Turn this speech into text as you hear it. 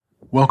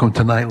Welcome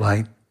to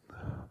Nightlight.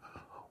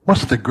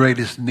 What's the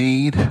greatest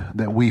need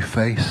that we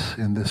face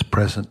in this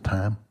present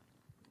time?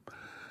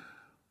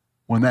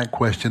 When that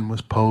question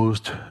was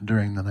posed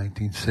during the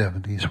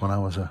 1970s, when I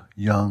was a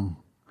young,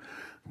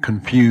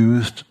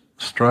 confused,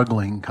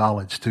 struggling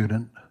college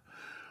student,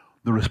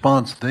 the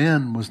response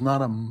then was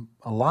not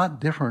a lot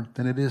different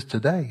than it is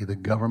today. The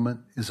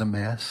government is a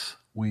mess.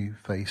 We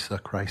face a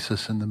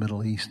crisis in the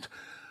Middle East,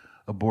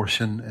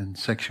 abortion and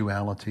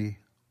sexuality,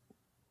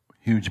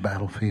 huge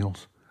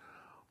battlefields.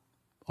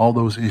 All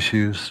those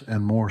issues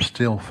and more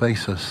still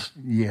face us.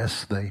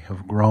 Yes, they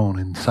have grown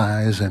in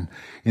size and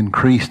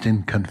increased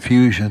in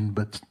confusion,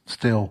 but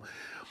still,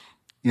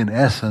 in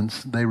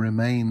essence, they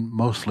remain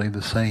mostly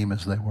the same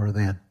as they were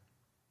then.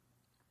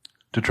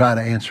 To try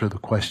to answer the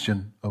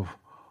question of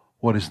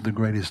what is the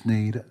greatest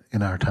need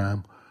in our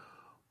time,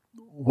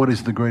 what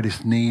is the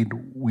greatest need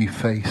we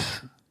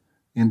face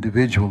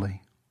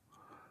individually,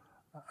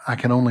 I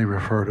can only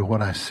refer to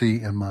what I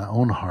see in my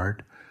own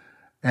heart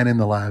and in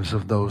the lives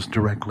of those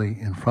directly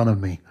in front of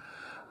me.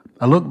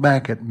 I look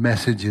back at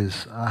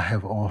messages I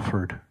have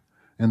offered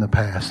in the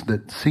past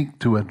that seek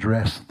to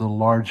address the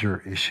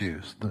larger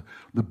issues,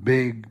 the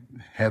big,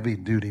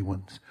 heavy-duty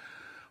ones,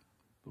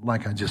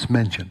 like I just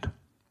mentioned.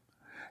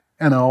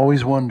 And I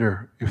always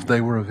wonder if they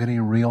were of any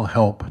real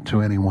help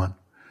to anyone.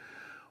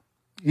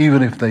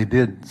 Even if they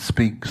did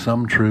speak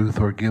some truth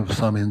or give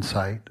some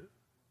insight,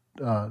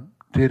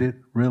 did it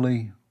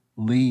really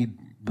lead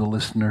the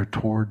listener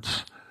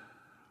towards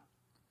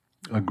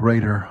a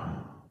greater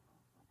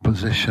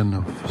position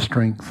of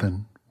strength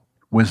and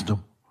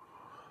wisdom?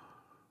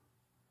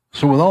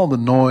 So with all the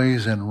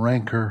noise and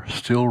rancor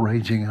still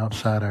raging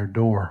outside our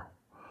door,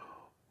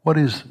 what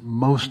is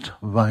most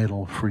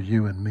vital for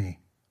you and me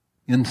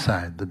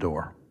inside the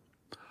door?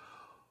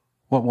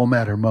 What will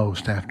matter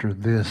most after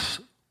this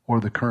or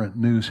the current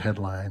news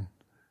headline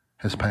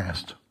has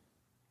passed?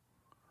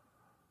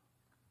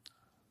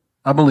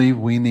 I believe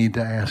we need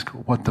to ask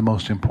what the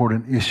most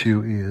important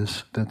issue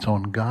is that's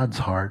on God's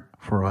heart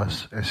for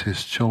us as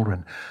His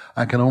children.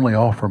 I can only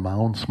offer my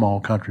own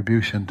small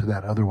contribution to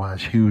that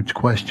otherwise huge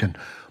question.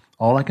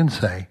 All I can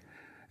say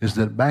is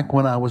that back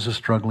when I was a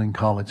struggling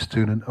college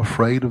student,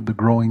 afraid of the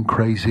growing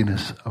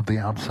craziness of the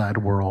outside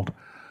world,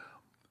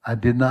 I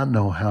did not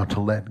know how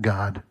to let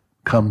God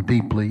come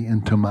deeply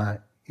into my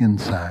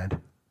inside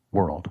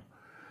world.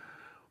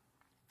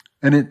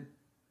 And it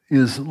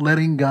is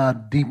letting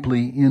God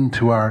deeply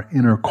into our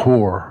inner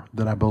core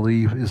that I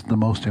believe is the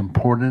most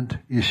important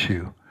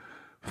issue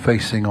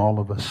facing all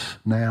of us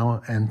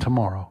now and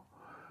tomorrow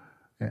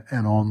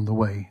and on the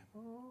way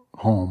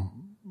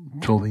home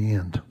till the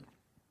end.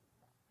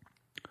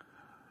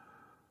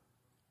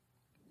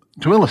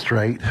 To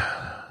illustrate,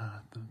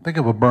 think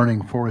of a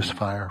burning forest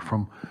fire.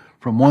 From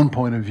one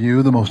point of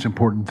view, the most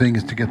important thing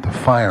is to get the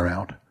fire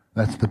out.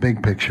 That's the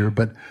big picture.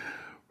 But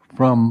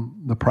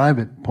from the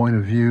private point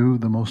of view,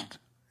 the most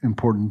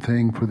important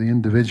thing for the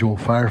individual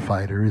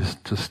firefighter is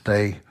to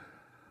stay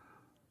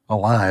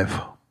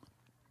alive.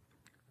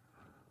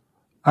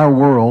 Our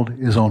world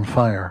is on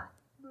fire.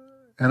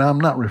 And I'm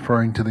not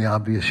referring to the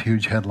obvious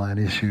huge headline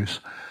issues.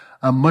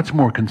 I'm much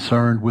more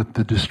concerned with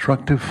the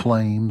destructive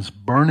flames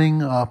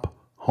burning up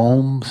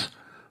homes,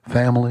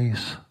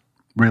 families,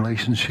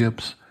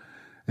 relationships,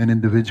 and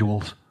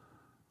individuals.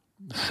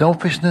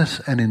 Selfishness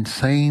and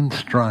insane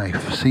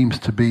strife seems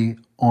to be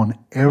on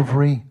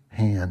every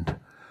hand.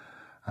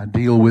 I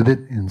deal with it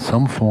in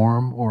some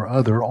form or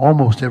other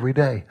almost every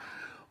day.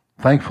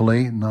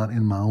 Thankfully, not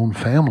in my own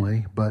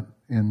family, but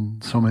in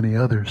so many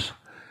others.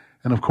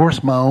 And of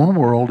course, my own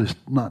world is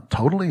not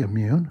totally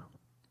immune.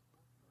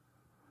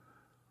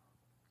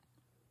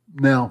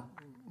 Now,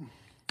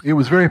 it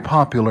was very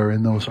popular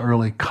in those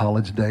early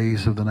college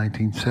days of the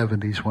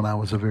 1970s when I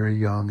was a very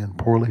young and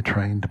poorly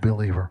trained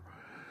believer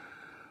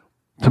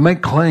to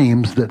make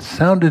claims that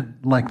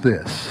sounded like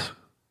this.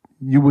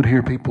 You would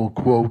hear people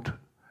quote,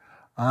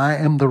 "I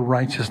am the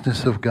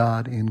righteousness of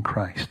God in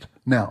Christ."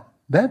 Now,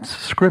 that's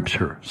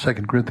scripture.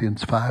 2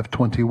 Corinthians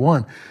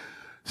 5:21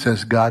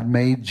 says, "God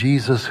made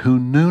Jesus, who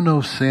knew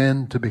no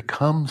sin, to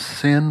become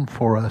sin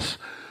for us,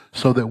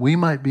 so that we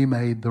might be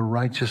made the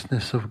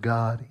righteousness of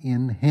God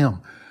in Him."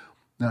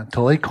 Now,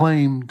 to lay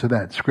claim to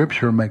that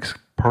scripture makes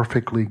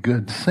perfectly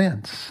good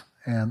sense.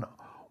 And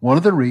one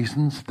of the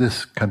reasons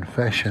this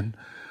confession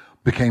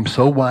became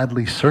so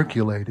widely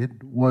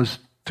circulated was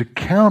to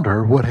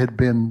counter what had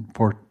been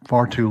for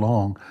far too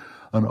long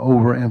an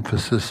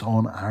overemphasis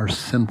on our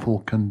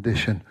sinful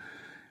condition.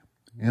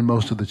 In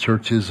most of the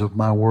churches of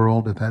my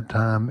world at that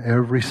time,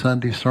 every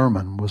Sunday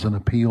sermon was an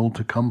appeal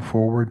to come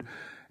forward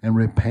and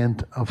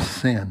repent of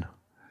sin.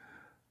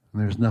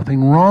 And there's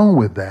nothing wrong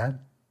with that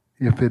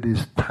if it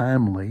is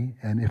timely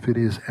and if it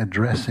is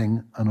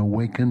addressing an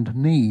awakened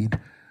need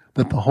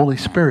that the Holy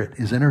Spirit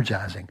is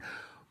energizing.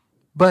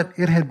 But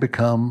it had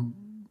become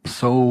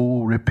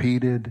so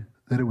repeated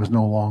that it was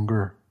no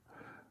longer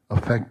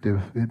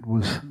effective. It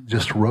was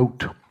just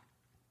rote.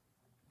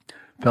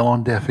 Fell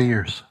on deaf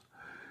ears.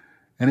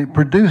 And it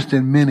produced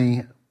in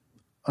many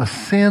a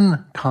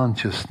sin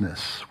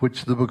consciousness,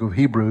 which the book of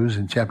Hebrews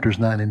in chapters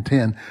 9 and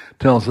 10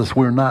 tells us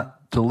we're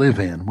not to live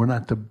in. We're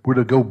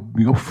to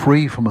go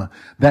free from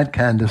that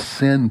kind of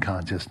sin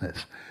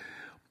consciousness.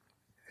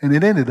 And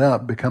it ended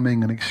up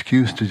becoming an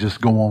excuse to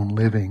just go on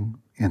living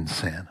in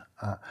sin.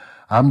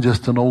 I'm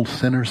just an old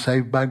sinner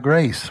saved by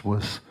grace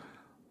was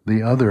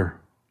the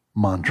other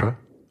mantra.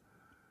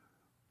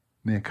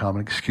 The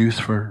common excuse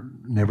for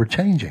never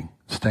changing,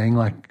 staying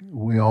like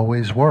we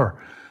always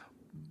were.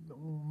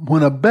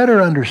 When a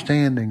better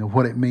understanding of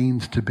what it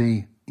means to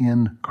be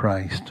in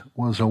Christ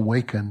was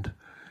awakened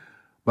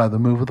by the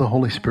move of the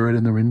Holy Spirit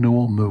in the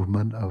renewal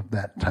movement of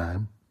that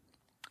time,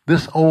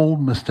 this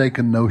old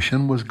mistaken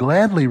notion was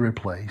gladly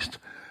replaced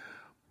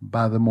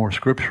by the more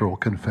scriptural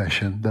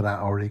confession that I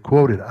already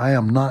quoted. I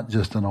am not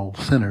just an old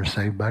sinner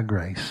saved by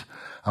grace.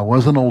 I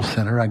was an old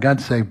sinner. I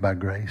got saved by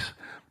grace.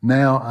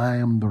 Now I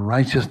am the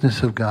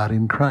righteousness of God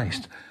in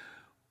Christ.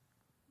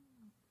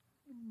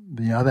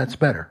 Yeah, that's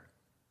better.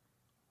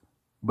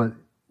 But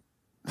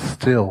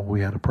still,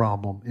 we had a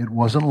problem. It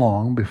wasn't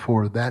long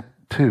before that,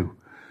 too,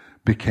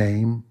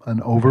 became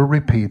an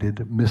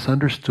over-repeated,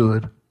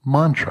 misunderstood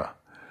mantra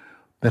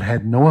that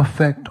had no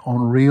effect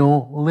on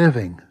real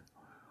living.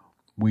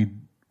 We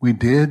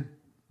did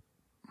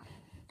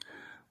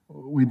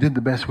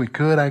the best we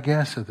could, I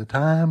guess, at the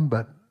time,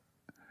 but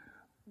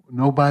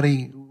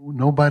nobody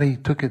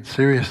took it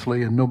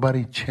seriously and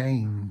nobody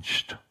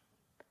changed.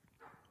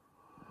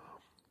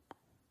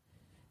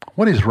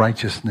 What is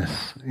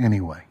righteousness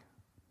anyway?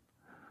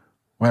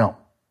 Well,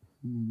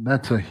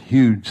 that's a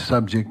huge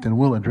subject, and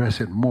we'll address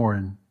it more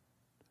in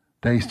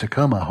days to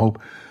come, I hope.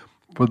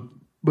 But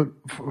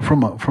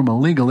from a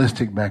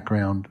legalistic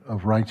background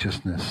of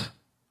righteousness,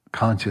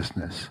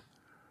 consciousness,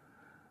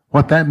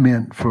 what that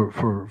meant for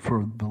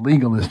the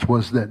legalist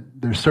was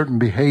that there's certain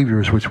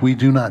behaviors which we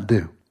do not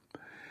do.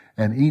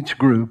 And each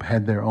group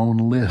had their own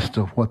list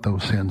of what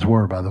those sins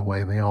were, by the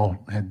way. They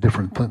all had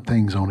different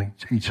things on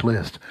each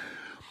list.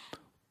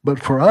 But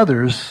for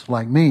others,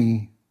 like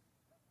me,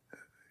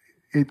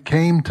 it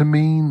came to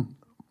mean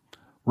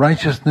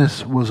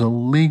righteousness was a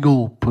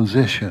legal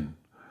position,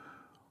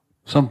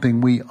 something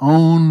we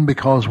own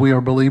because we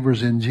are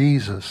believers in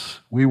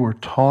Jesus. We were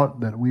taught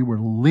that we were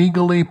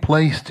legally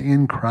placed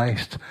in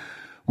Christ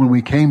when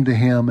we came to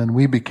Him, and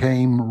we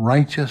became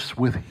righteous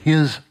with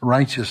His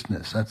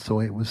righteousness. That's the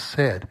way it was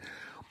said.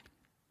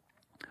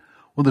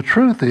 Well, the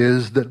truth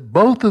is that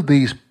both of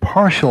these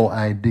partial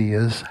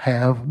ideas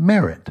have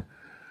merit.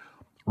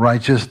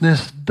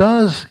 Righteousness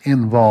does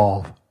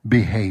involve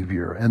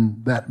behavior,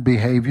 and that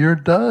behavior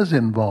does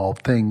involve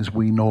things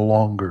we no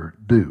longer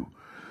do.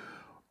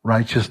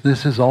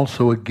 Righteousness is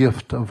also a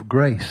gift of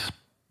grace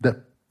that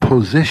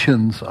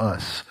positions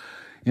us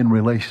in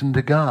relation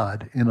to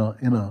God in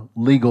a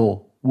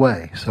legal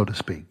way, so to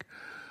speak.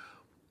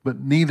 But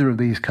neither of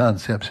these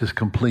concepts is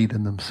complete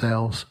in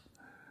themselves.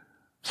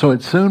 So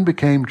it soon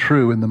became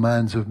true in the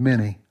minds of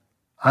many.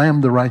 I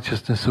am the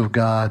righteousness of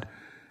God,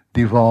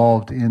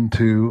 devolved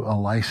into a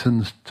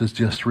license to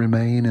just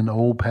remain in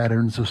old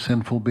patterns of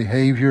sinful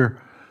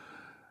behavior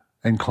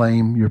and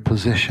claim your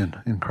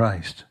position in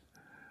Christ.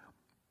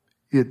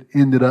 It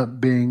ended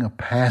up being a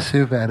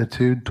passive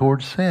attitude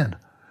towards sin.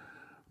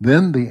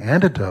 Then the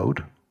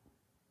antidote,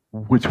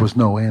 which was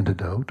no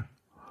antidote,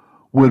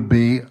 would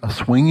be a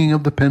swinging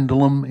of the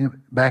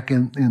pendulum back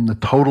in the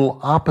total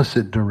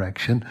opposite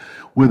direction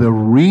with a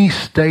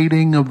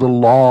restating of the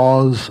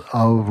laws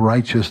of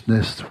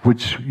righteousness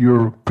which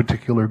your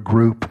particular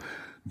group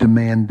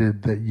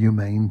demanded that you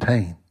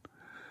maintain.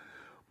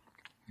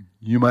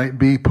 You might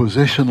be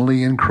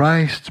positionally in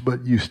Christ,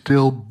 but you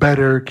still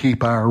better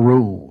keep our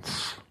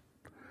rules.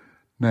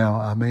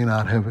 Now, I may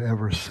not have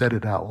ever said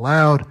it out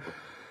loud,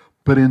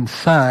 but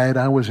inside,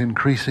 I was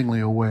increasingly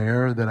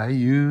aware that I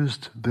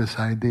used this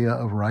idea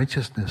of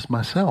righteousness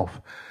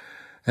myself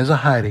as a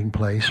hiding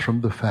place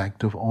from the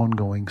fact of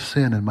ongoing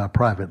sin in my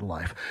private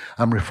life.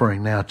 I'm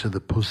referring now to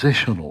the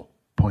positional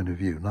point of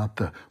view, not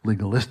the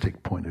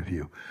legalistic point of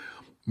view.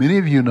 Many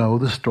of you know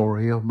the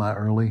story of my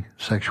early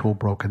sexual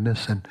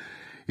brokenness and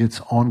its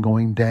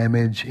ongoing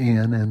damage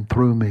in and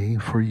through me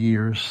for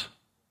years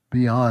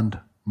beyond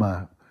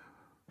my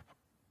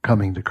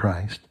coming to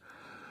Christ.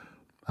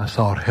 I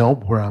sought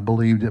help where I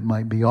believed it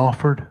might be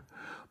offered,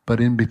 but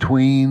in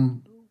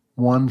between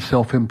one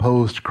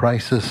self-imposed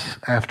crisis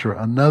after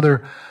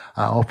another,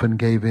 I often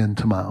gave in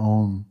to my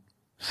own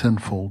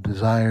sinful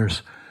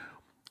desires,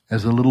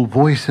 as a little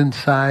voice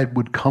inside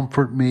would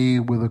comfort me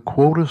with a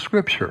quote of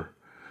Scripture.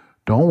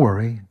 Don't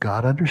worry,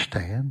 God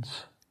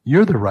understands.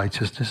 You're the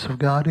righteousness of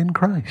God in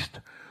Christ.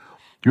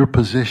 Your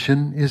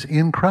position is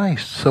in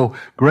Christ, so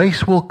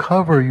grace will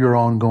cover your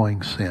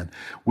ongoing sin.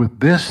 With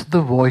this,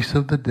 the voice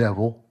of the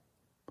devil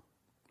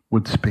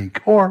would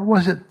speak. Or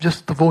was it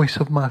just the voice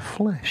of my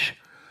flesh?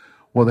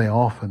 Well, they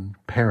often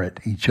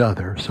parrot each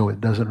other, so it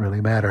doesn't really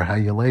matter how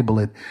you label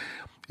it.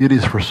 It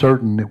is for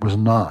certain it was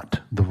not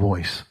the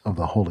voice of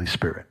the Holy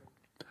Spirit.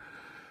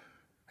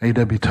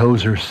 A.W.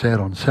 Tozer said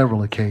on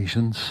several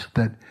occasions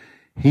that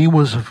he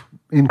was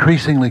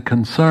increasingly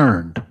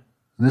concerned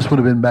This would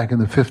have been back in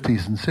the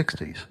 50s and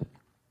 60s.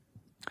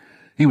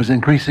 He was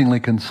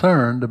increasingly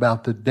concerned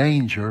about the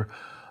danger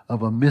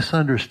of a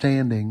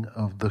misunderstanding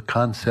of the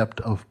concept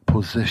of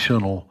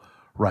positional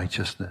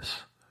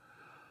righteousness.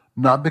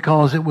 Not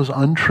because it was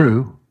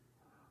untrue,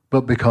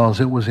 but because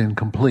it was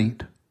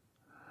incomplete.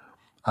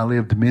 I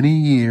lived many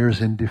years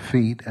in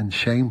defeat and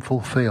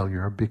shameful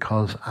failure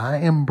because I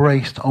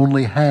embraced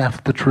only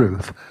half the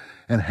truth,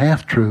 and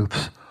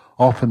half-truths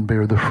often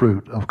bear the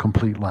fruit of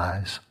complete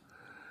lies.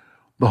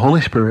 The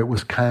Holy Spirit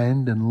was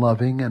kind and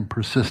loving and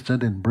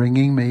persistent in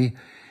bringing me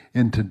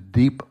into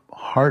deep,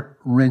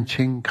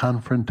 heart-wrenching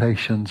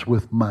confrontations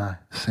with my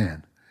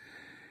sin.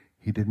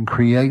 He didn't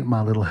create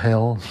my little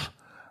hells.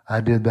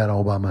 I did that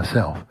all by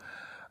myself.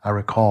 I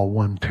recall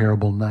one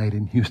terrible night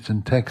in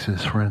Houston,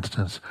 Texas, for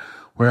instance,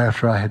 where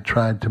after I had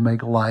tried to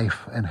make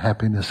life and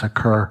happiness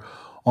occur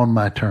on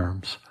my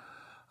terms,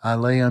 I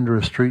lay under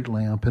a street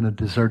lamp in a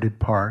deserted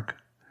park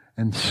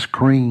and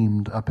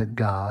screamed up at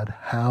God,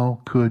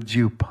 "How could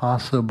you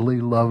possibly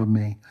love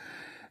me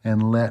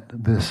and let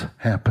this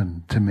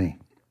happen to me?"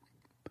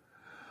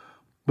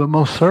 But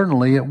most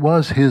certainly it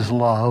was His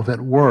love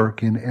at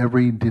work in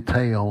every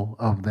detail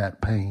of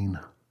that pain.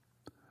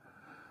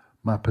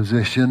 My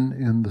position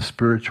in the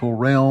spiritual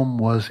realm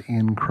was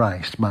in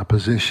Christ. My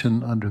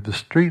position under the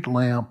street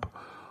lamp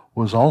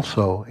was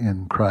also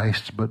in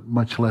Christ, but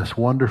much less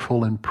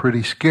wonderful and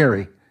pretty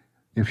scary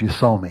if you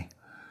saw me.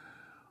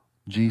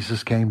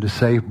 Jesus came to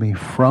save me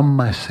from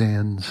my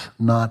sins,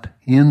 not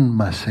in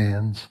my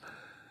sins,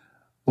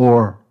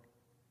 or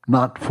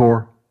not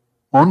for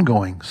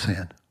ongoing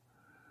sin.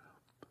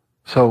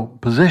 So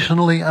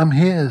positionally, I'm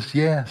His,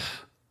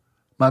 yes.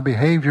 My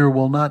behavior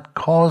will not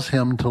cause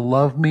Him to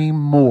love me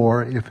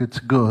more if it's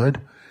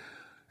good,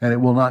 and it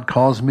will not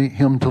cause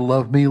Him to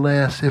love me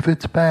less if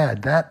it's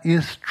bad. That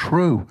is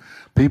true.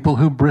 People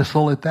who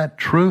bristle at that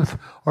truth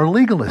are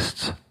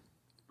legalists.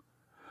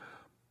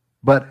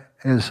 But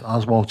as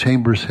Oswald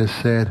Chambers has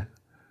said,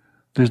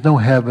 there's no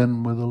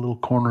heaven with a little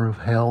corner of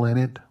hell in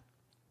it.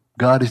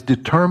 God is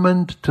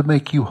determined to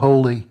make you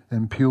holy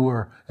and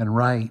pure and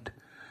right.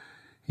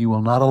 He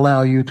will not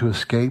allow you to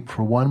escape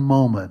for one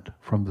moment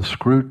from the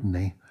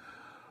scrutiny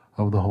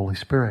of the Holy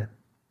Spirit.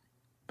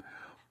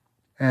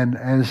 And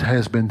as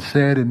has been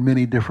said in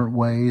many different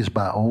ways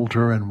by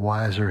older and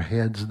wiser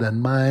heads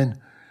than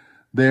mine,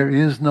 there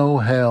is no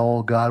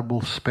hell God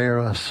will spare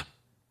us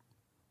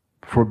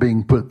for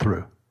being put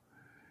through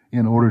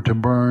in order to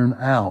burn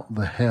out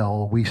the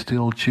hell we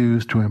still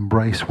choose to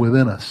embrace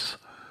within us.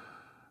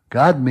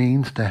 God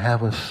means to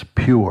have us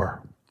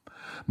pure.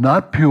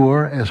 Not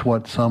pure as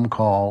what some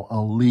call a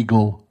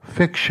legal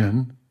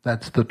fiction.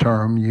 That's the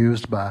term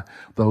used by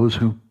those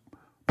who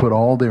put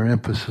all their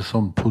emphasis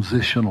on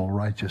positional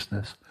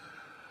righteousness.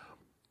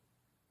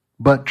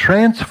 But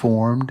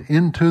transformed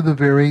into the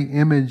very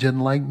image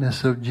and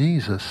likeness of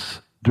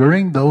Jesus.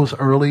 During those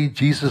early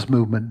Jesus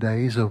movement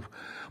days of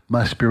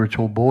my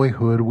spiritual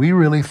boyhood, we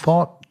really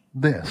thought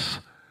this: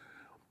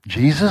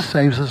 Jesus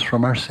saves us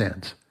from our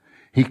sins.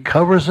 He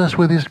covers us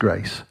with His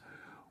grace.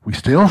 We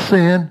still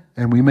sin,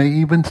 and we may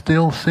even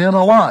still sin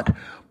a lot,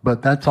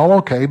 but that's all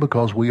okay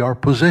because we are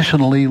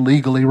positionally,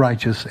 legally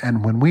righteous,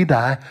 and when we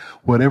die,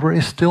 whatever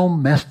is still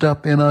messed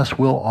up in us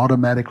will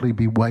automatically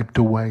be wiped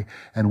away,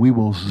 and we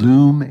will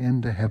zoom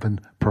into heaven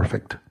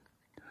perfect.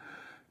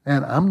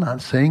 And I'm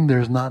not saying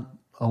there's not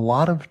a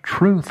lot of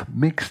truth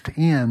mixed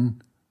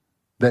in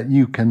that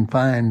you can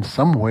find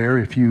somewhere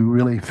if you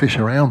really fish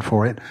around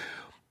for it.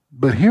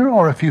 But here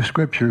are a few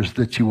scriptures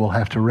that you will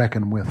have to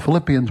reckon with.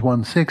 Philippians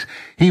 1:6,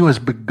 He who has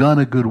begun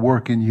a good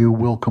work in you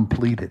will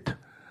complete it.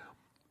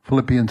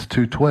 Philippians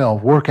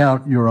 2:12, work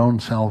out your own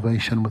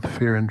salvation with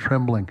fear and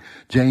trembling.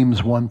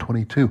 James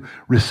 1:22,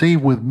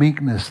 receive with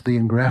meekness the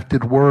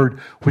engrafted word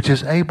which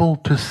is able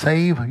to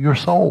save your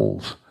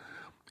souls.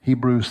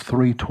 Hebrews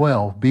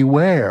 3:12,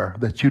 beware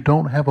that you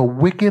don't have a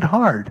wicked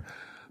heart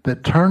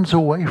that turns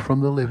away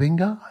from the living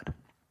God.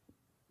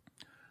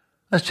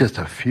 That's just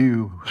a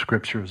few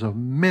scriptures of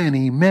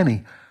many,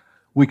 many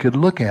we could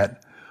look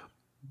at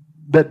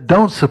that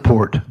don't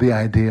support the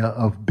idea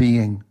of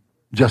being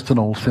just an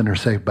old sinner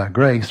saved by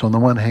grace on the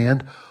one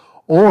hand,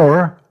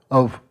 or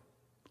of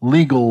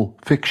legal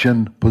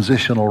fiction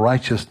positional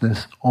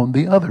righteousness on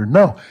the other.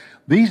 No,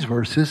 these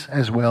verses,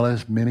 as well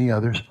as many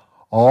others,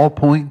 all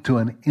point to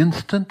an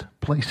instant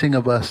placing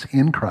of us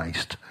in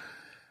Christ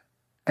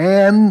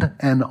and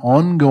an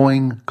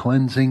ongoing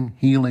cleansing,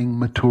 healing,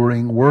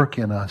 maturing work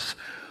in us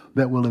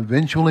that will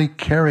eventually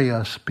carry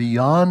us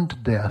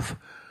beyond death,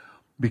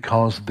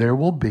 because there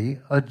will be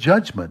a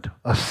judgment,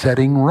 a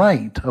setting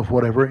right of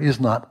whatever is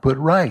not put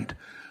right.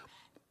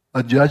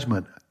 A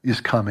judgment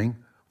is coming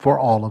for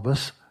all of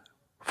us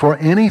for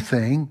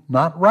anything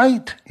not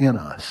right in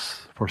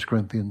us. 1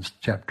 Corinthians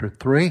chapter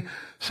 3,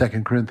 2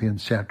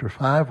 Corinthians chapter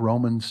 5,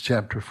 Romans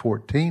chapter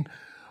 14,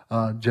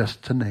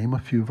 just to name a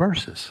few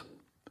verses.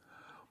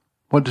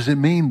 What does it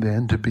mean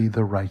then to be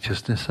the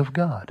righteousness of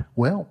God?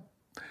 Well,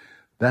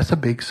 That's a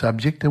big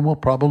subject, and we'll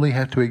probably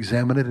have to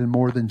examine it in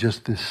more than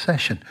just this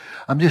session.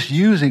 I'm just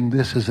using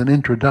this as an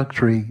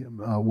introductory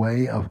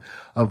way of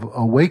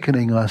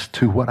awakening us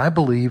to what I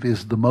believe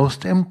is the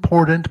most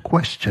important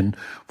question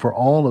for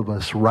all of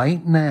us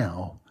right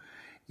now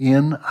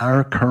in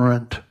our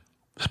current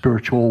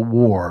spiritual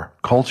war,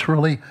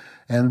 culturally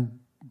and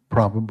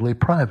probably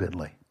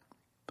privately.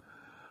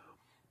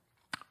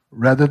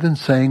 Rather than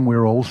saying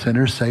we're old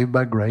sinners saved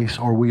by grace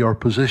or we are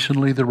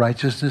positionally the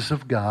righteousness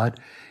of God,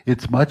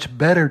 it's much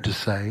better to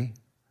say,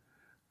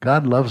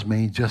 God loves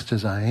me just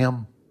as I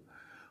am,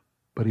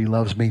 but He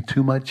loves me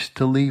too much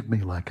to leave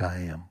me like I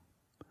am.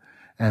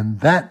 And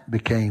that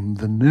became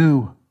the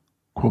new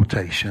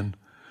quotation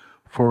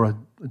for a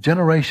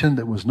generation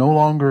that was no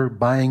longer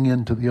buying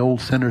into the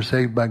old sinner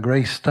saved by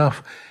grace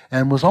stuff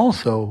and was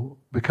also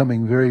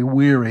becoming very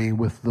weary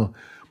with the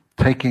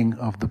taking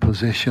of the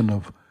position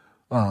of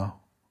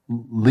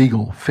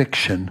legal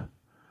fiction.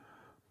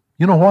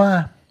 You know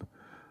why?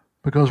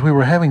 Because we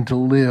were having to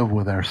live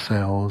with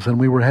ourselves, and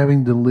we were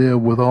having to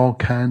live with all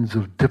kinds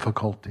of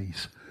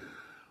difficulties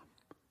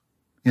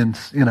in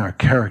our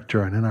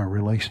character and in our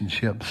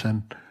relationships.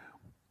 And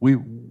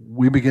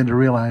we began to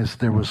realize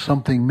there was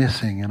something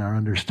missing in our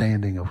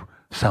understanding of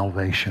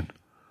salvation.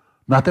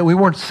 Not that we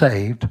weren't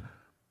saved,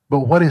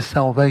 but what is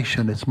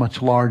salvation? It's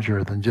much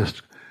larger than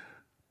just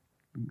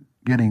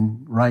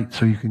getting right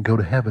so you can go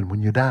to heaven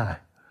when you die.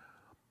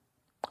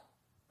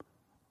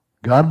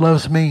 God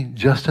loves me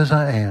just as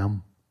I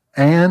am,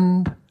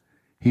 and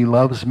He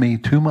loves me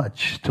too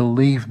much to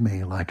leave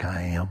me like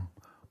I am.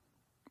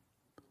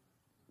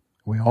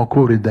 We all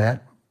quoted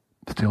that,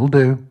 still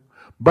do.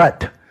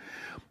 But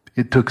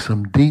it took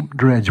some deep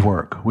dredge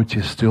work, which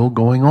is still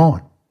going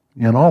on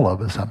in all of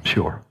us, I'm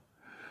sure,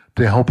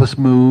 to help us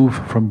move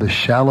from the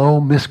shallow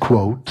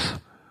misquotes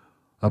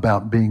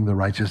about being the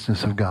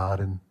righteousness of God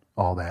and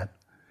all that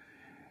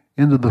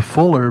into the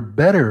fuller,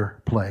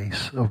 better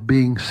place of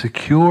being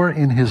secure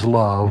in His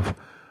love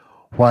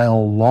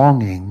while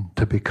longing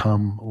to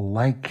become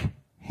like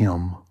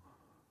Him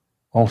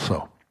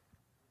also.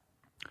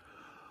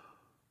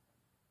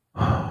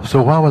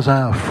 So why was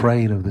I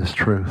afraid of this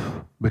truth?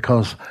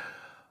 Because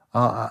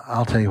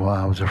I'll tell you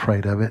why I was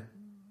afraid of it.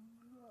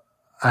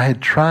 I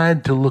had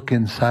tried to look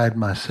inside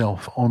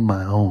myself on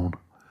my own.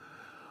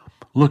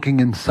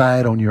 Looking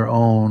inside on your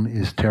own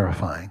is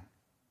terrifying.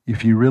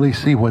 If you really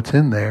see what's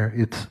in there,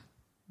 it's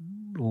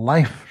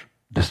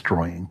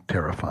life-destroying,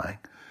 terrifying.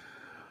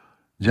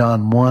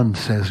 John 1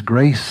 says,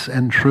 grace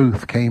and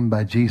truth came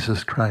by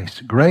Jesus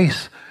Christ.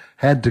 Grace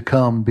had to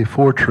come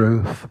before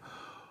truth,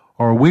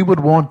 or we would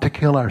want to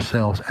kill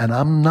ourselves. And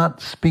I'm not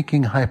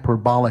speaking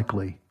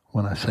hyperbolically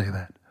when I say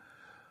that.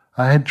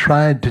 I had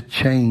tried to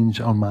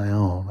change on my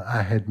own.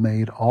 I had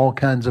made all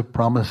kinds of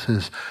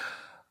promises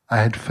I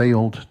had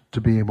failed to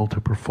be able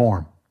to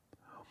perform.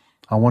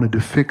 I wanted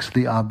to fix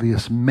the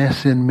obvious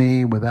mess in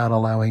me without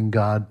allowing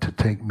God to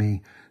take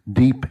me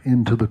deep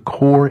into the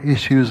core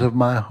issues of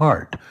my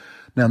heart.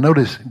 Now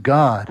notice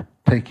God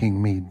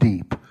taking me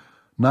deep,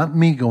 not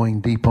me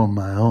going deep on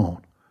my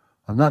own.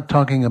 I'm not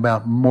talking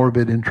about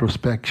morbid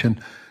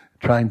introspection,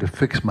 trying to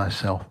fix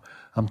myself.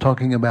 I'm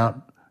talking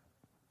about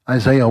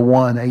Isaiah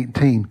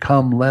 1:18,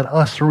 come, let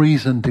us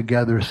reason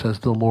together,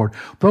 says the Lord.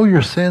 Though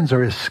your sins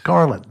are as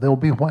scarlet, they'll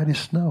be white as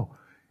snow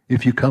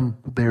if you come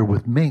there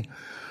with me.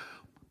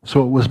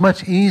 So it was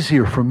much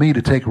easier for me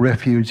to take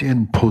refuge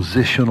in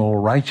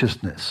positional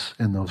righteousness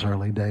in those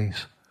early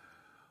days.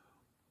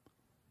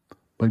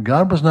 But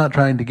God was not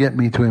trying to get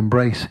me to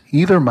embrace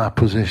either my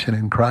position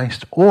in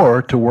Christ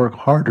or to work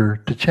harder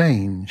to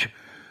change.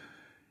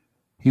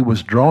 He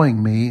was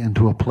drawing me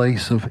into a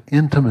place of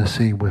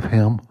intimacy with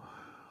Him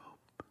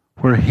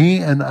where He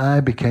and I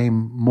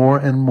became more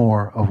and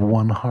more of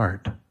one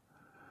heart.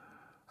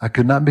 I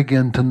could not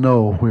begin to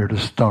know where to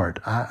start.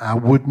 I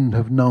wouldn't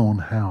have known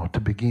how to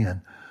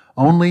begin.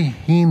 Only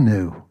He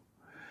knew.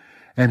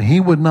 And He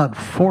would not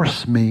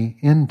force me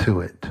into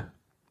it,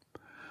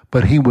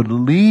 but He would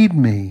lead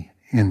me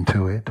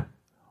into it.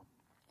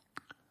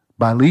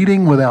 By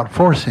leading without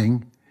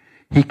forcing,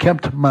 He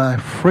kept my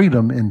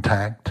freedom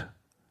intact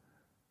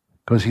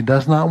because He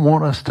does not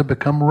want us to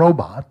become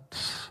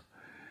robots.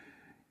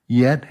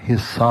 Yet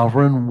His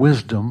sovereign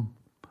wisdom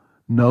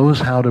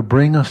knows how to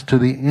bring us to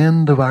the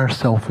end of our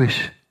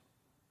selfish,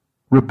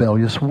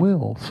 rebellious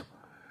wills.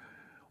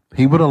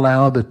 He would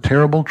allow the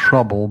terrible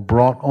trouble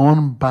brought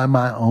on by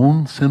my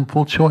own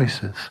sinful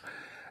choices,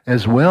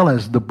 as well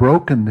as the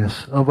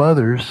brokenness of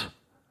others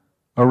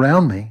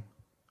around me.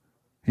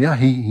 Yeah,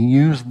 He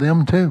used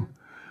them too,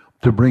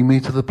 to bring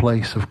me to the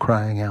place of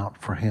crying out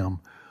for Him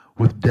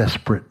with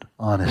desperate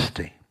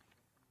honesty.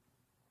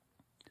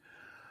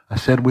 I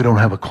said we don't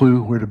have a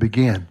clue where to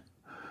begin.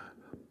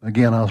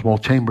 Again,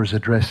 Oswald Chambers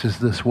addresses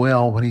this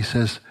well when he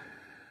says,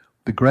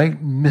 the great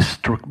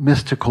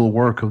mystical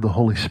work of the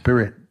Holy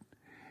Spirit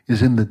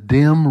is in the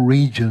dim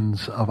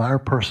regions of our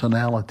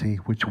personality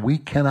which we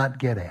cannot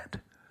get at.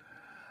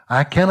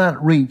 I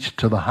cannot reach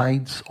to the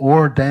heights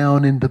or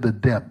down into the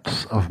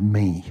depths of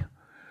me.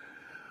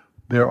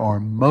 There are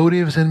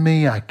motives in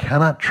me I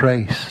cannot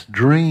trace,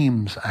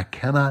 dreams I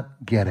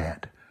cannot get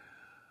at.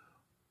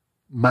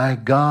 My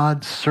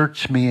God,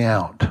 search me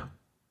out.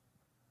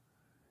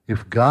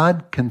 If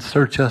God can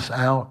search us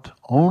out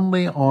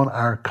only on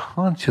our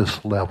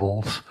conscious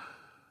levels,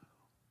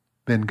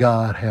 then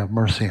God have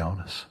mercy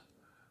on us.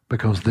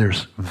 Because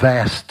there's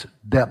vast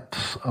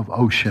depths of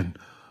ocean,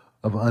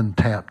 of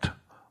untapped,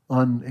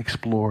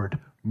 unexplored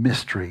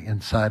mystery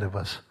inside of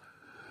us.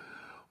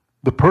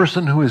 The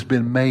person who has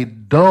been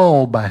made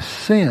dull by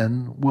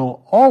sin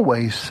will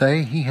always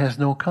say he has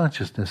no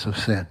consciousness of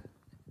sin.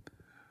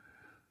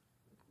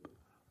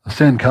 A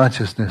sin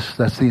consciousness,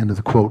 that's the end of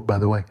the quote, by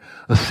the way.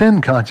 A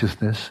sin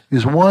consciousness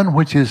is one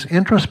which is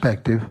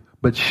introspective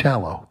but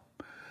shallow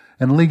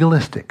and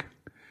legalistic.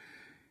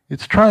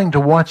 It's trying to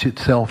watch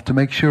itself to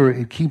make sure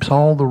it keeps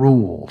all the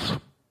rules.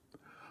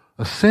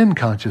 A sin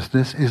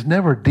consciousness is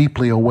never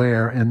deeply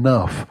aware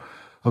enough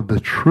of the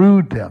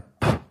true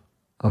depth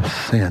of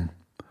sin.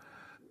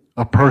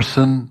 A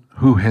person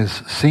who has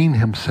seen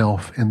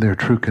himself in their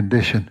true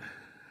condition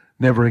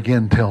never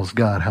again tells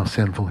God how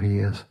sinful he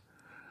is.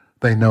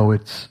 They know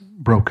it's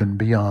broken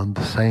beyond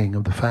the saying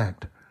of the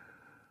fact.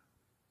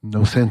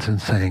 No sense in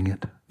saying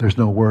it. There's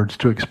no words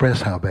to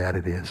express how bad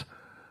it is.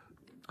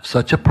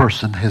 Such a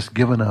person has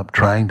given up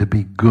trying to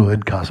be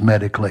good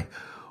cosmetically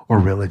or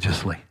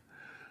religiously.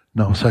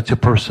 No, such a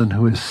person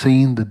who has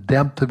seen the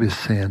depth of his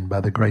sin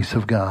by the grace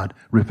of God,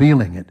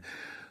 revealing it,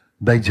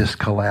 they just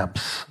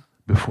collapse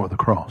before the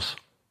cross.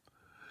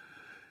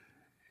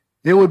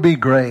 It would be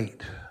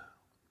great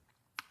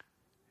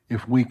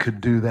if we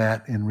could do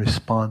that in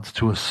response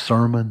to a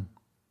sermon.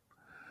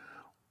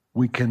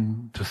 We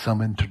can, to some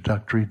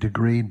introductory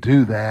degree,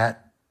 do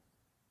that.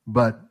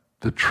 But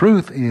the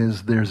truth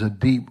is there's a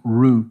deep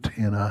root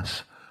in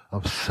us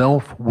of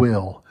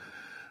self-will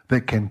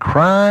that can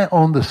cry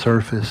on the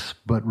surface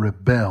but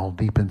rebel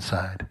deep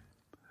inside.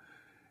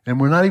 And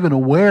we're not even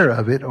aware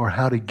of it or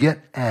how to get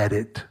at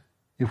it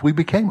if we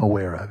became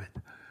aware of it.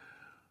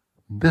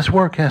 This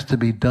work has to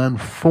be done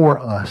for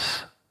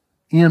us,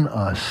 in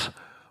us,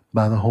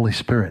 by the Holy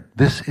Spirit.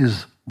 This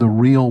is the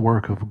real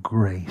work of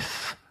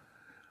grace.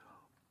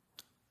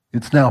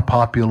 It's now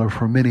popular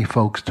for many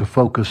folks to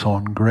focus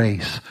on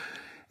grace,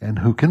 and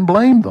who can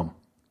blame them?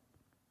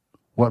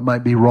 What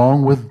might be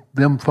wrong with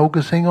them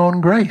focusing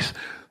on grace?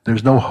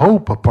 There's no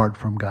hope apart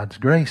from God's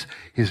grace.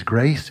 His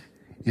grace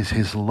is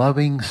His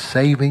loving,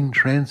 saving,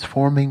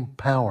 transforming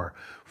power,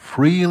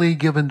 freely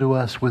given to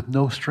us with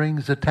no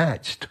strings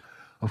attached.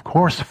 Of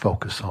course,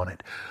 focus on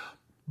it.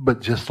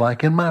 But just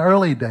like in my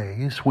early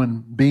days,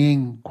 when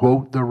being,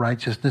 quote, the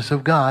righteousness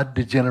of God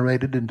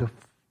degenerated into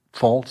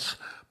false,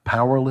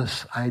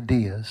 powerless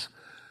ideas,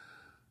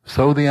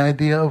 so the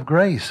idea of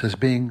grace as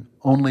being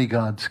only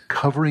God's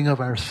covering of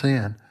our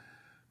sin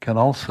can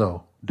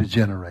also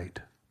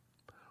degenerate.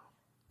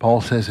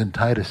 Paul says in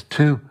Titus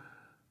 2,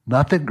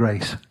 not that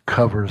grace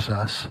covers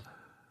us,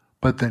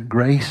 but that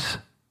grace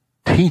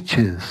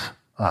teaches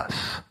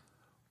us.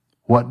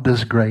 What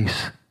does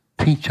grace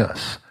teach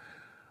us?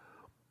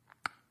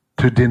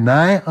 To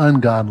deny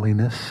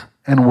ungodliness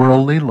and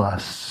worldly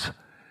lusts,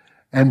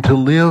 and to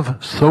live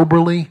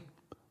soberly,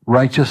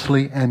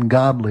 righteously, and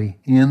godly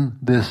in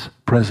this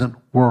present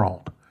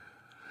world.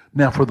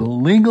 Now, for the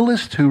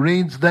legalist who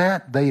reads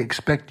that, they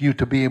expect you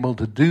to be able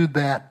to do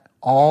that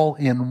all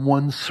in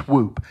one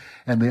swoop.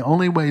 And the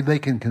only way they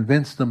can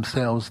convince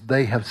themselves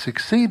they have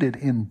succeeded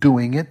in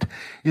doing it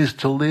is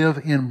to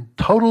live in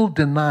total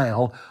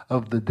denial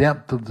of the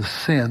depth of the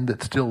sin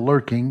that's still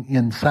lurking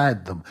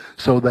inside them.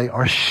 So they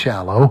are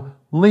shallow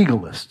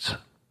legalists,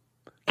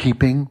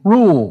 keeping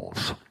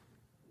rules.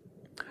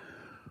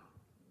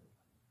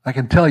 I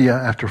can tell you,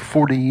 after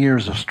 40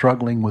 years of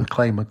struggling with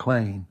Clay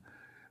McLean,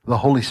 the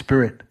Holy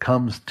Spirit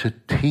comes to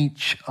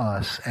teach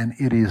us, and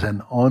it is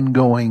an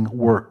ongoing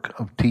work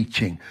of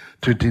teaching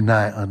to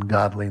deny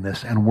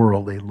ungodliness and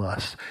worldly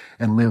lust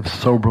and live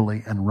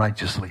soberly and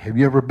righteously. Have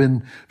you ever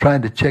been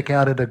trying to check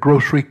out at a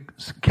grocery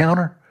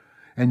counter?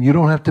 And you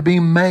don't have to be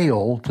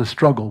male to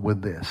struggle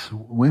with this.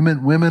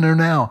 Women are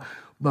now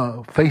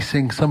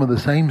facing some of the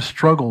same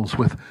struggles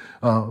with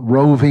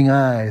roving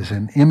eyes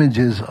and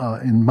images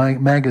in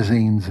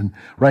magazines and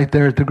right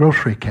there at the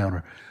grocery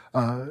counter.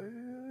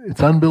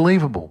 It's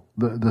unbelievable,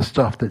 the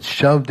stuff that's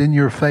shoved in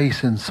your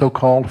face in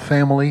so-called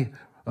family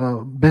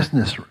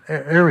business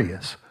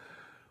areas.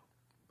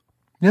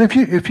 And if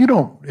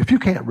you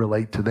can't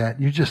relate to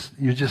that, you're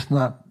just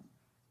not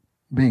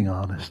being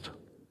honest,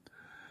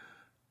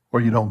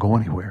 or you don't go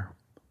anywhere.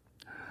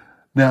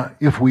 Now,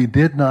 if we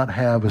did not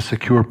have a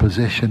secure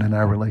position in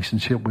our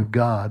relationship with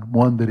God,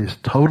 one that is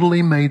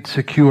totally made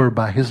secure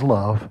by His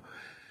love,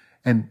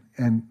 and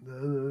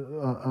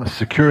a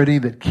security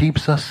that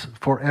keeps us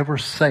forever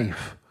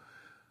safe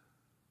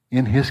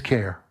in His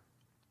care,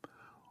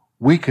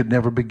 we could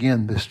never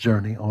begin this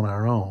journey on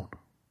our own.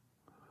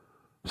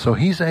 So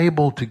He's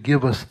able to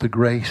give us the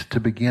grace to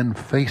begin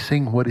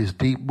facing what is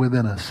deep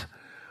within us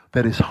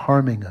that is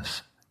harming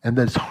us and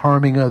that's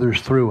harming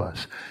others through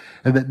us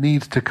and that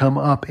needs to come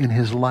up in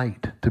His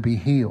light to be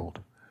healed.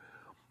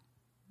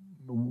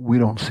 we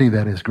don't see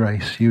that as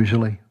grace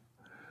usually.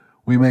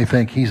 We may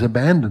think He's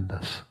abandoned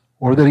us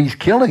or that He's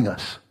killing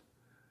us.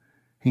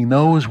 He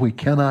knows we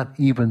cannot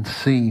even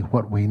see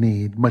what we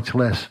need, much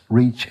less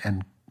reach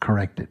and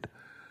correct it.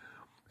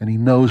 And He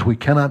knows we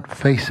cannot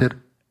face it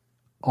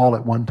all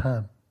at one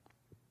time.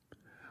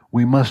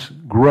 We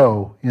must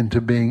grow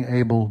into being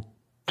able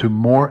to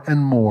more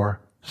and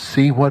more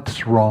see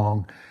what's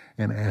wrong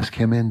and ask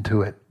Him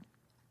into it.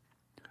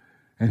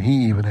 And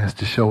He even has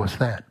to show us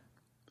that.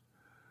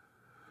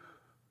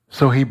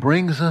 So He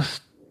brings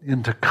us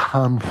into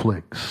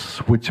conflicts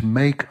which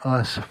make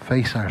us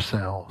face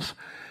ourselves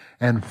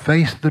and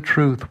face the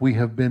truth we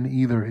have been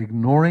either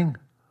ignoring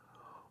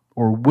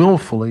or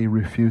willfully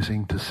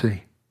refusing to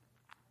see.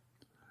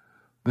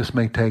 This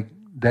may take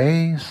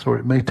days or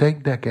it may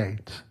take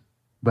decades,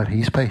 but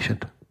He's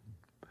patient.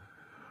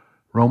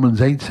 Romans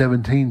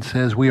 8:17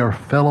 says we are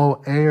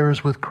fellow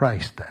heirs with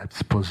Christ.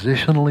 That's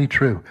positionally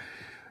true.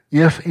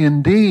 If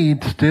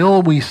indeed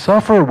still we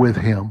suffer with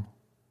Him,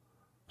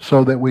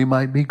 so that we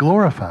might be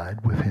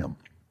glorified with Him.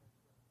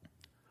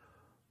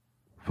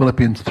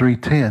 Philippians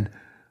 3:10,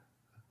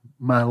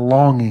 my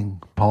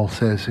longing, Paul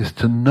says, is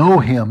to know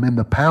Him in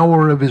the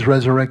power of His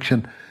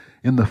resurrection,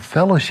 in the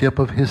fellowship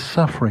of His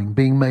suffering,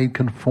 being made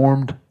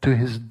conformed to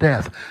His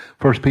death.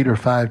 1 Peter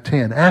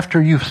 5:10,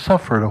 after you've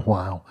suffered a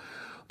while,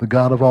 the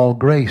God of all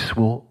grace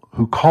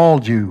who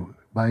called you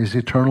by His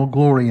eternal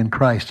glory in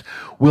Christ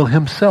will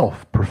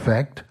Himself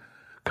perfect,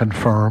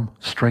 confirm,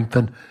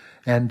 strengthen,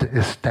 and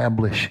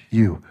establish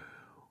you.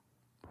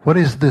 What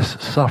is this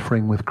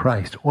suffering with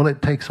Christ? Well, it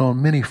takes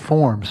on many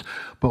forms,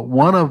 but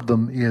one of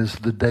them is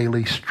the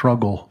daily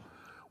struggle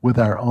with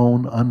our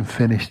own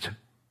unfinished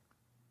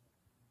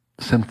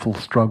sinful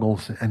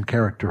struggles and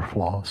character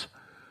flaws.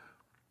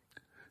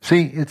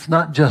 See, it's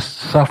not just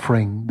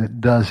suffering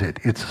that does it.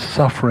 It's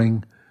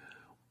suffering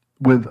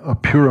with a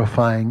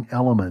purifying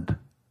element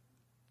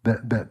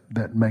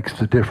that makes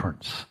the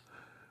difference.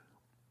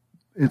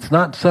 It's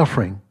not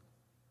suffering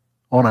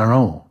on our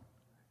own.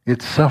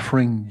 It's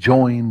suffering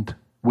joined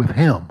with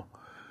Him.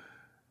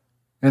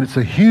 And it's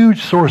a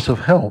huge source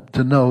of help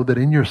to know that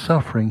in your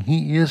suffering,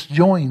 He is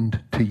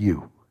joined to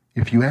you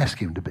if you ask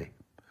Him to be.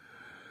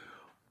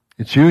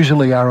 It's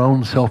usually our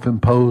own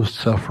self-imposed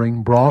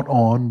suffering brought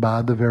on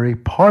by the very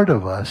part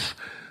of us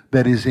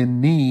that is in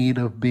need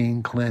of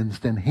being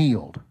cleansed and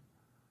healed.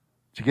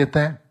 Did you get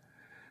that?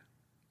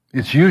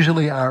 It's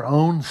usually our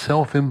own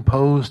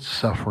self-imposed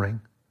suffering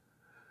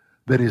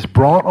that is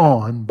brought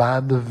on by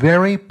the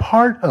very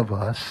part of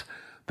us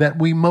that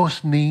we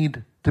most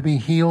need to be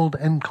healed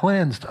and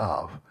cleansed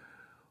of,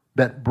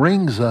 that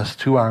brings us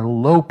to our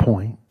low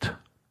point,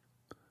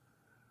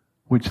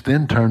 which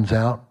then turns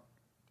out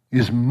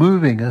is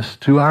moving us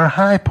to our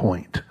high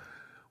point,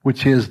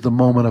 which is the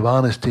moment of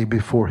honesty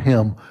before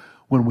Him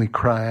when we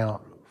cry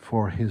out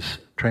for His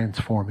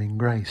transforming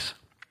grace.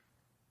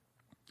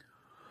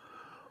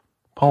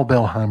 Paul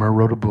Bellheimer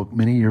wrote a book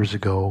many years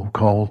ago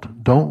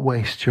called Don't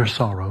Waste Your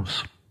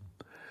Sorrows.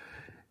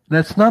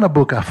 That's not a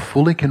book I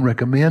fully can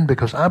recommend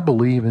because I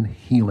believe in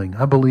healing.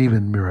 I believe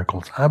in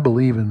miracles. I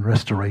believe in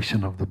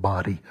restoration of the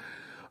body.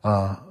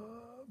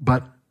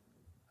 But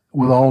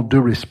with all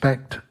due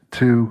respect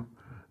to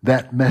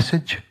that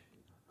message,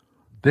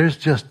 there's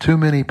just too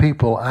many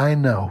people I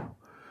know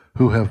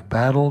who have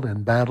battled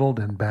and battled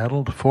and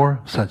battled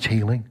for such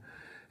healing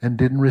and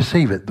didn't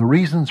receive it. The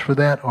reasons for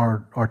that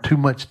are too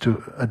much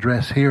to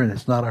address here, and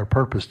it's not our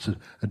purpose to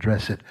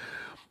address it.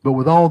 But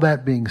with all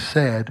that being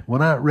said,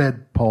 when I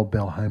read Paul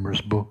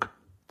Bellheimer's book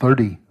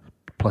 30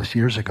 plus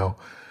years ago,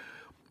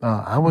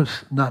 I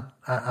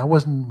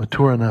wasn't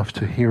mature enough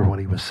to hear what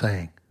he was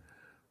saying.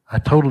 I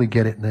totally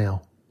get it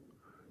now.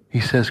 He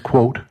says,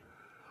 quote,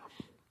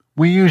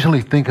 we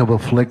usually think of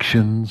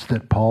afflictions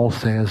that Paul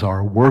says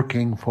are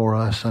working for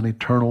us an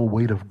eternal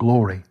weight of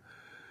glory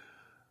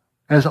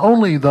as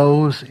only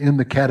those in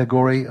the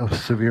category of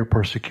severe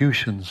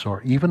persecutions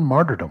or even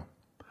martyrdom.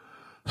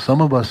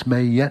 Some of us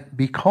may yet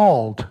be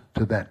called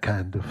to that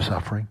kind of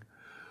suffering.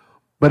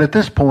 But at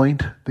this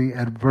point, the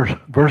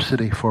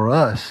adversity for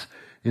us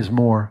is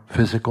more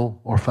physical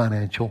or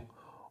financial,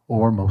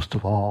 or most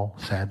of all,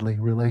 sadly,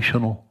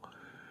 relational.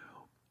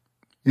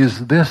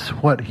 Is this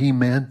what he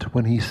meant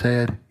when he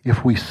said,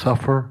 if we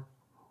suffer,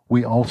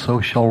 we also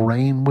shall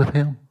reign with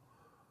Him?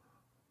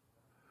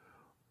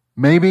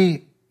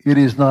 Maybe it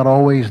is not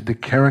always the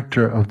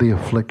character of the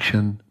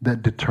affliction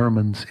that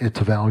determines its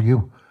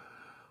value,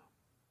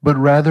 but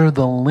rather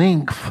the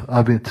length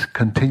of its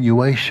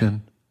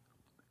continuation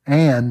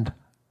and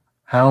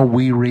how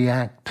we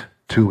react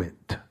to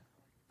it.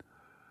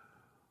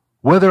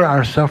 Whether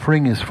our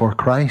suffering is for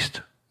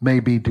Christ may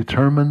be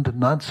determined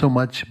not so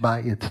much by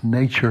its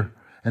nature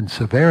and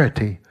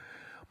severity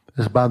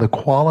as by the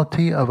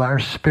quality of our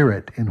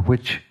spirit in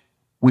which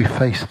we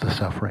face the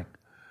suffering.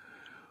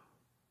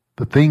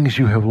 The things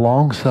you have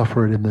long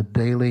suffered in the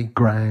daily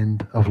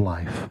grind of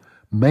life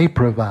may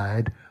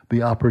provide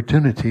the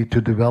opportunity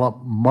to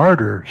develop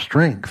martyr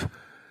strength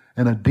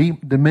and a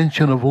deep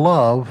dimension of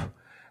love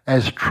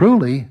as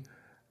truly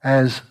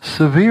as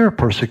severe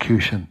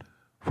persecution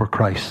for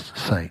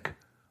Christ's sake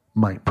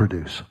might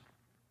produce.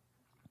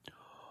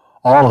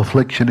 All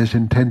affliction is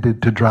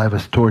intended to drive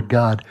us toward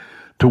God,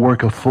 to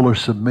work a fuller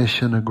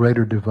submission, a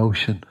greater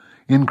devotion,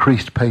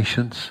 increased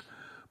patience,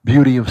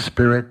 beauty of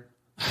spirit,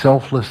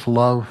 selfless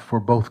love for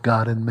both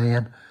God and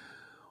man.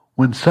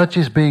 When such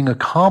is being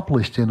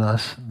accomplished in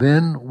us,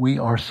 then we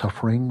are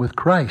suffering with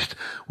Christ,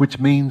 which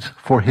means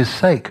for His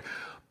sake,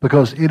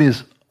 because it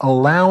is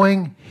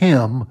allowing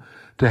Him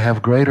to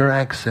have greater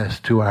access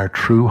to our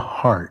true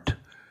heart.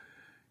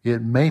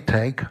 It may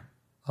take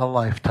a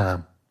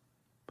lifetime.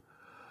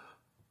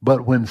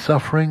 But when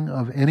suffering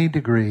of any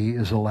degree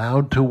is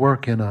allowed to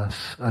work in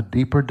us a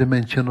deeper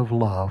dimension of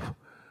love,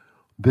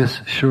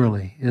 this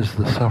surely is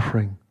the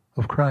suffering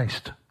of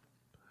Christ.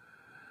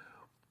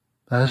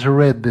 As I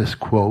read this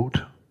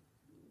quote,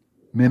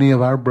 many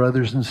of our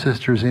brothers and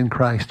sisters in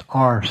Christ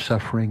are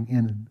suffering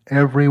in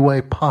every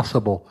way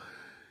possible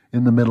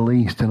in the Middle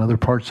East and other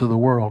parts of the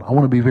world. I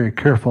want to be very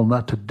careful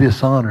not to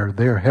dishonor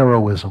their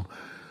heroism.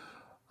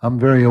 I'm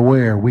very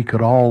aware we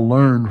could all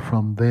learn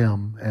from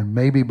them, and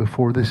maybe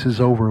before this is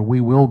over,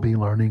 we will be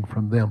learning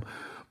from them.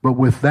 But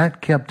with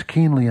that kept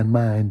keenly in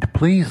mind,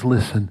 please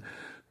listen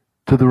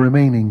to the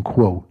remaining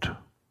quote.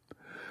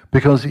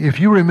 Because if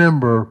you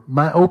remember,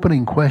 my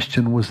opening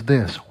question was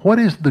this: what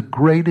is the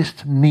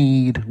greatest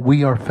need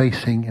we are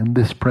facing in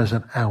this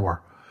present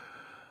hour?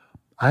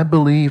 I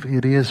believe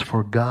it is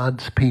for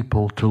God's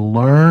people to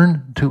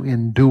learn to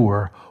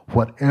endure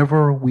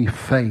whatever we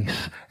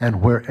face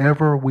and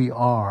wherever we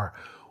are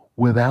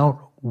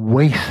without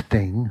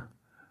wasting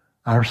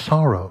our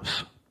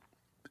sorrows.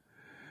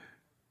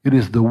 It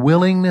is the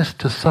willingness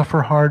to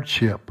suffer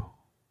hardship,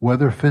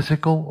 whether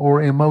physical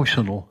or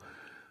emotional,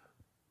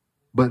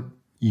 but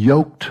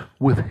yoked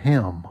with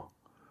Him,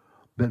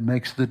 that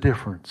makes the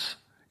difference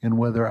in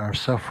whether our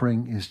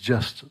suffering is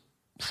just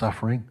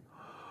suffering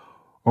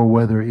or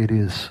whether it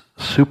is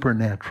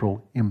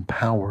supernatural,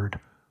 empowered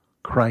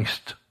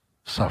Christ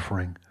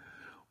suffering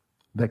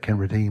that can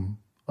redeem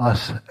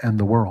us and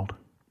the world.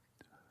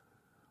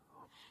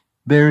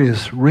 There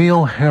is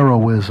real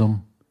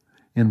heroism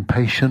in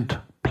patient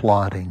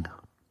plodding.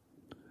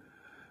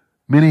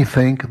 Many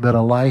think that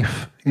a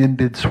life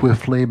ended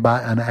swiftly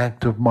by an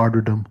act of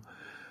martyrdom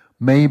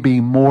may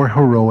be more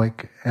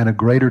heroic and a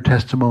greater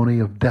testimony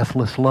of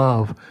deathless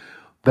love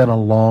than a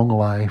long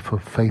life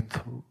of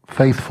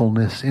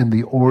faithfulness in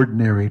the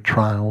ordinary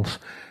trials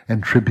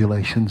and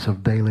tribulations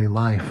of daily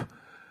life.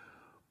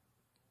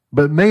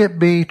 But may it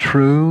be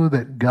true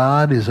that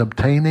God is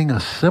obtaining a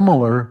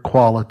similar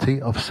quality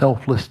of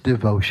selfless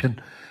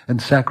devotion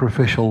and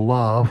sacrificial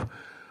love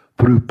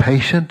through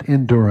patient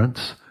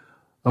endurance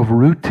of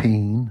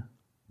routine,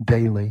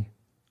 daily,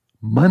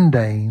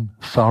 mundane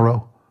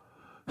sorrow,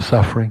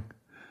 suffering,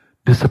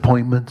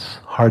 disappointments,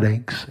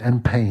 heartaches,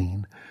 and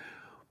pain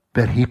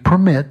that He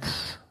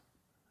permits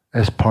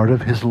as part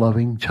of His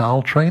loving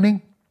child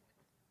training?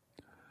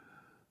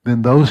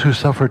 Then those who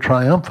suffer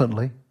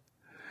triumphantly,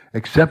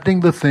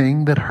 accepting the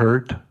thing that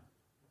hurt,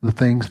 the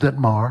things that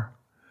mar,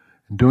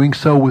 and doing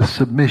so with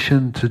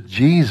submission to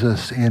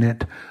Jesus in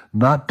it,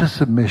 not to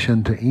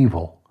submission to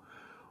evil,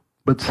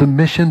 but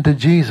submission to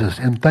Jesus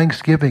in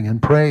thanksgiving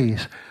and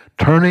praise.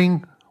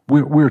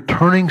 We're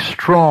turning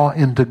straw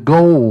into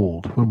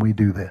gold when we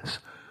do this.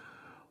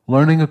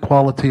 Learning a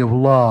quality of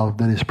love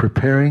that is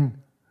preparing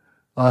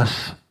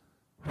us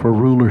for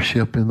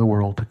rulership in the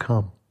world to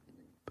come.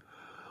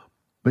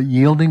 But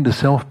yielding to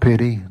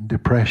self-pity,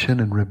 depression,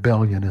 and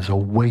rebellion is a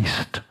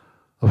waste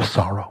of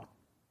sorrow.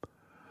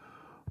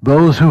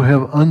 Those who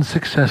have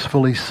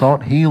unsuccessfully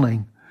sought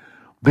healing,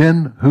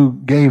 then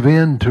who gave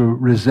in to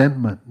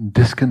resentment,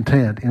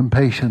 discontent,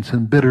 impatience,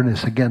 and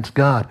bitterness against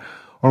God,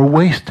 are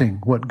wasting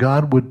what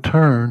God would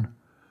turn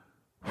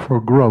for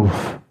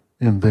growth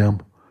in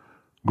them,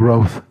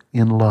 growth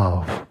in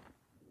love.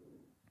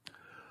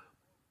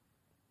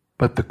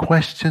 But the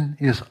question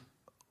is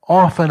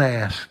often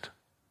asked,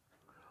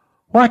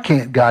 why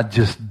can't God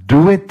just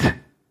do it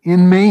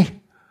in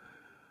me?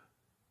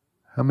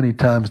 How many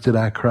times did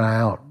I cry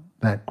out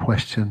that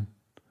question?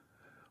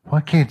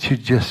 Why can't you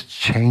just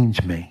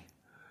change me?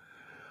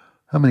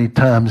 How many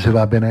times have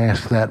I been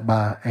asked that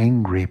by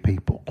angry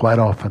people, quite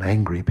often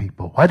angry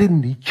people? Why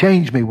didn't He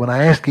change me when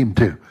I asked Him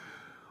to?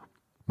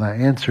 My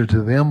answer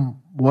to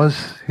them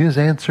was His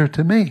answer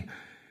to me.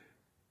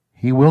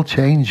 He will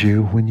change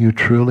you when you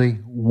truly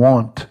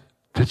want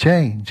to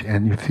change.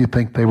 And if you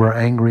think they were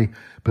angry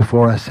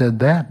before I said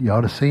that, you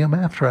ought to see them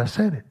after I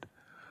said it.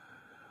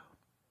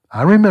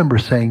 I remember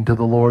saying to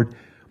the Lord,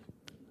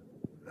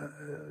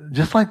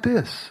 just like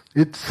this,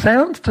 it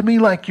sounds to me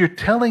like you're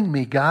telling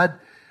me, God,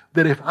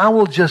 that if I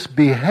will just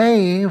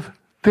behave,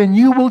 then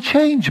you will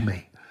change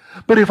me.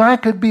 But if I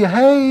could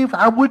behave,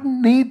 I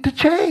wouldn't need to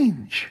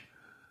change.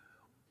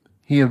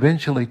 He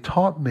eventually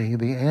taught me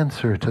the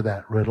answer to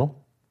that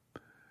riddle.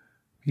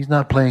 He's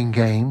not playing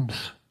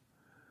games.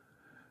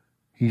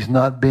 He's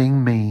not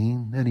being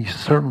mean, and He's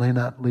certainly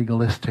not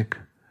legalistic.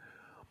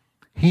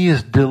 He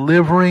is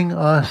delivering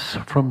us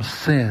from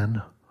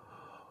sin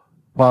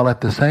while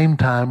at the same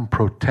time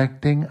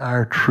protecting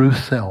our true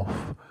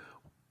self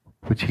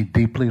which he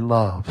deeply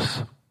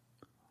loves.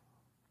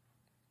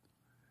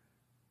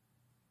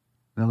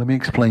 Now let me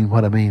explain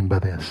what I mean by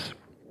this.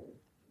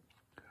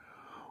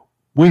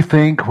 We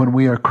think when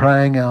we are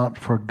crying out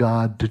for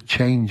God to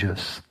change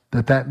us,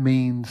 that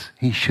means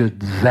he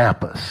should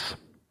zap us.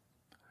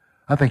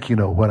 I think you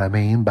know what I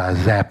mean by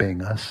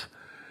zapping us.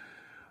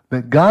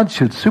 That God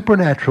should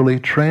supernaturally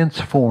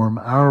transform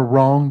our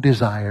wrong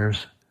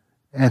desires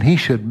and he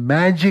should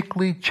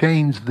magically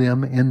change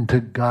them into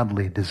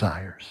godly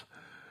desires.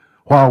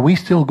 While we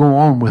still go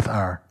on with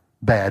our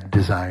bad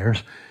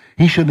desires,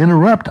 he should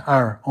interrupt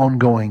our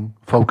ongoing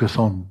focus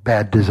on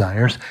bad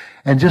desires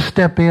and just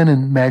step in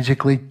and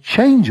magically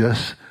change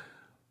us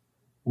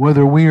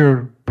whether we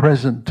are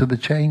present to the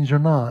change or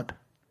not.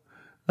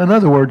 In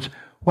other words,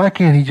 why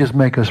can't he just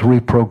make us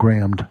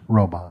reprogrammed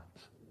robots?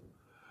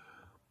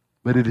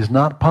 But it is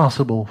not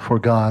possible for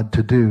God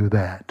to do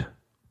that.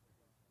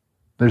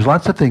 There's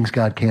lots of things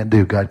God can't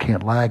do. God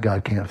can't lie.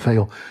 God can't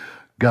fail.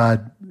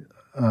 God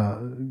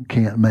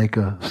can't make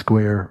a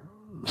square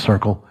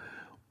circle.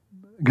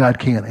 God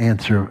can't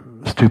answer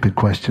stupid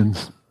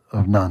questions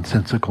of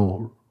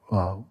nonsensical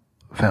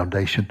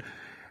foundation.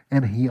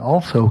 And he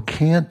also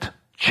can't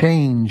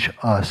change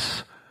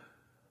us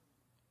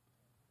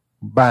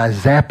by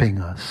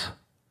zapping us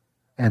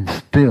and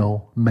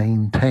still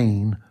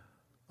maintain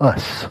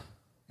us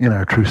in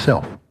our true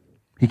self.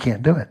 He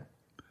can't do it.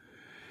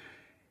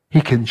 He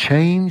can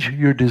change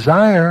your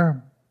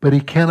desire, but he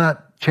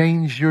cannot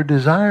change your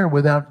desire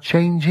without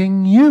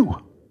changing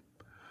you.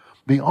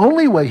 The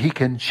only way he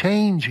can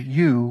change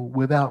you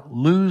without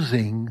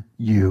losing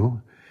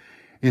you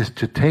is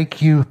to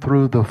take you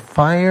through the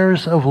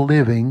fires of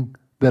living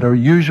that are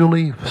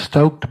usually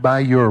stoked by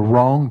your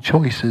wrong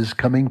choices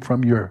coming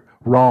from your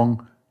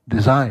wrong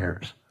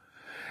desires,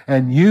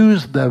 and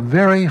use the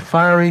very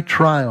fiery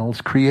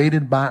trials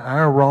created by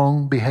our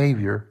wrong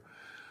behavior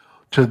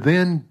to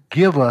then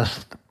give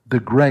us the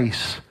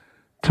grace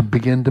to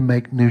begin to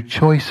make new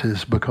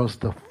choices, because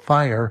the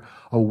fire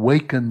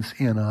awakens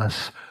in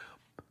us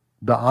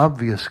the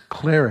obvious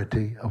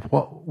clarity of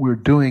what we're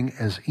doing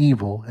as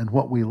evil and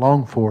what we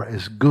long for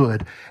as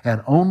good.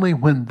 And only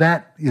when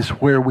that is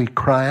where we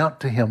cry out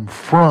to him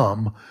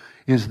from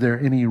is there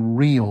any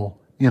real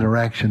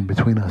interaction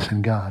between us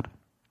and God.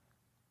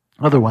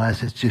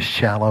 Otherwise, it's just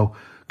shallow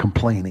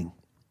complaining.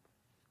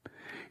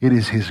 It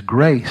is his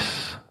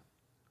grace,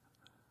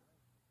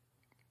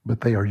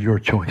 but they are your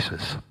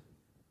choices.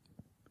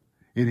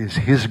 It is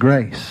his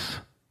grace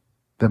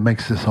that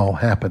makes this all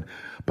happen,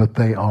 but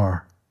they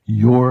are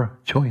your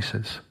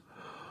choices.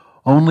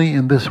 Only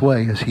in this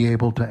way is he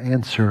able to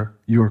answer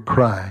your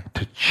cry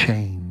to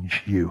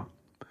change you.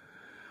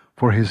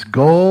 For his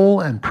goal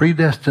and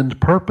predestined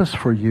purpose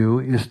for you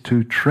is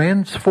to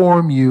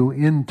transform you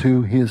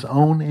into his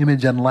own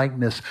image and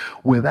likeness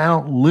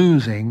without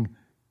losing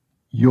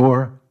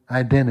your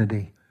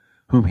identity,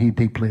 whom he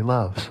deeply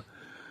loves.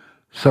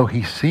 So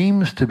he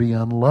seems to be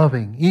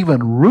unloving,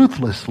 even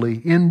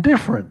ruthlessly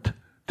indifferent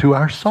to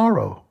our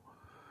sorrow.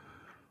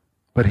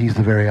 But he's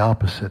the very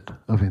opposite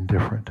of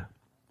indifferent.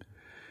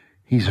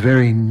 He's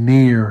very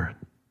near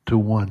to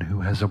one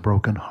who has a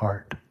broken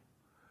heart.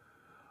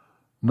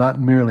 Not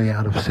merely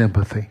out of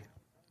sympathy,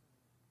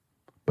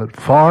 but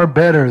far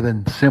better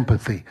than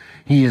sympathy.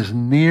 He is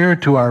near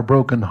to our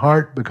broken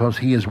heart because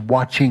he is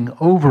watching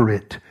over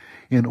it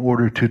in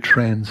order to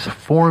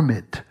transform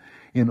it,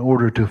 in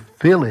order to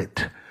fill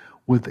it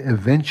with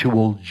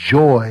eventual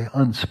joy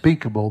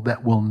unspeakable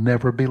that will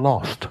never be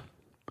lost.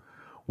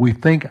 We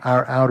think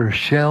our outer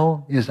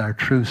shell is our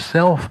true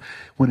self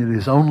when it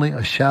is only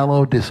a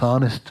shallow,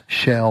 dishonest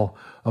shell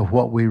of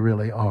what we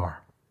really are.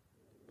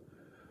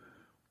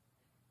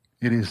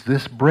 It is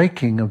this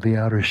breaking of the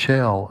outer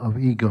shell of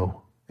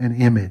ego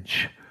and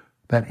image,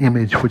 that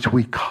image which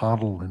we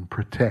coddle and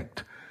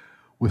protect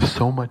with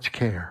so much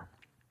care.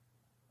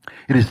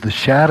 It is the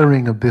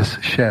shattering of this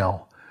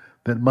shell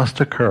that must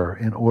occur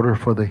in order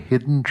for the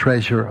hidden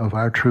treasure of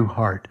our true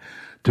heart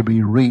to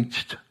be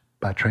reached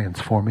by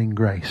transforming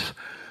grace.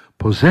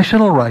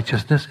 Positional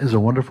righteousness is a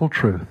wonderful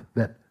truth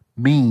that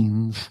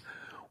means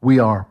we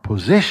are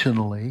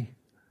positionally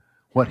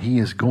what he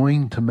is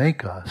going to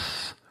make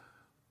us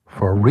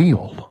for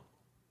real.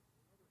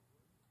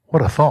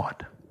 What a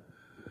thought.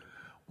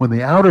 When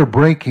the outer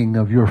breaking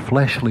of your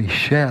fleshly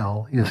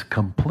shell is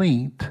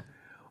complete,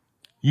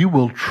 you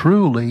will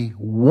truly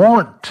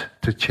want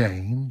to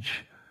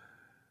change,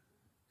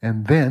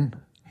 and then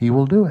he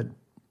will do it.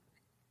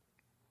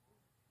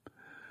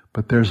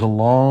 But there's a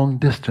long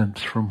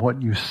distance from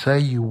what you say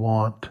you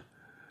want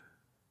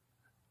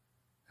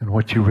and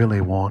what you really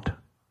want.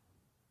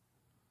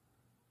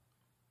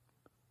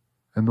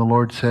 And the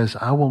Lord says,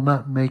 I will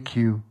not make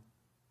you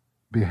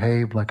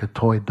behave like a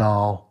toy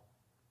doll.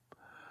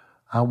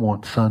 I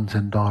want sons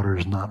and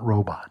daughters, not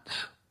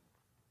robots.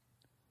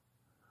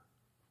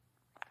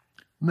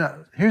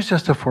 Now, here's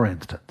just a for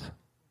instance.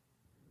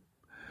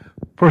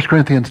 1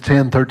 Corinthians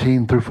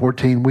 10:13 through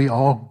 14, we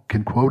all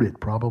can quote it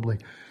probably.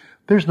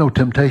 There's no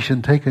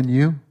temptation taken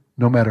you,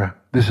 no matter,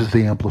 this is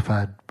the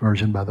Amplified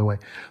version, by the way.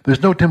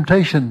 There's no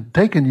temptation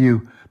taken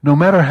you no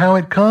matter how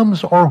it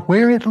comes or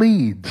where it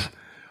leads,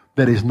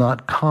 that is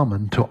not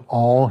common to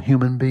all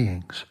human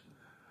beings.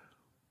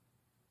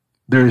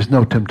 There is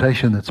no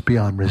temptation that's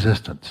beyond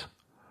resistance.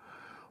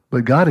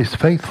 But God is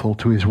faithful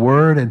to His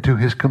Word and to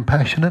His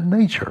compassionate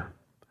nature.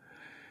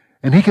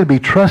 And He can be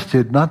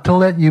trusted not to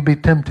let you be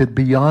tempted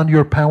beyond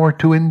your power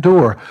to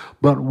endure,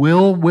 but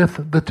will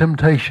with the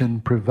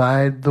temptation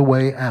provide the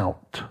way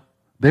out.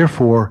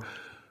 Therefore,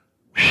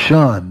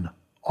 shun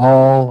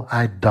all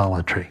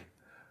idolatry.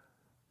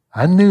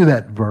 I knew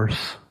that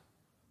verse.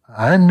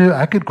 I knew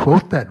I could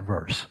quote that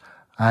verse.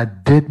 I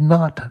did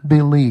not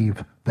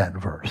believe that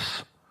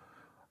verse.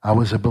 I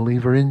was a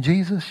believer in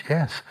Jesus,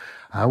 yes.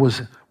 I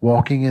was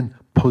walking in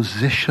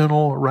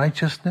positional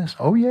righteousness,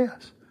 oh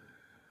yes.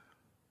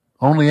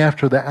 Only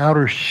after the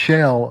outer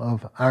shell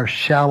of our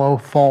shallow,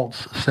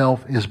 false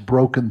self is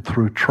broken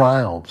through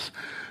trials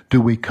do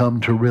we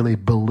come to really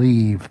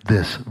believe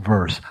this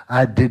verse.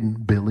 I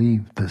didn't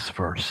believe this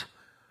verse.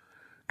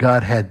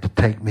 God had to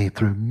take me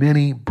through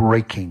many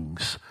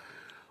breakings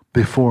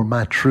before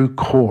my true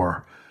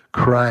core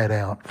cried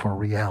out for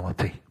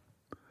reality.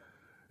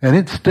 And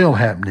it's still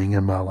happening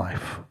in my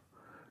life.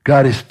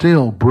 God is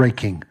still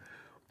breaking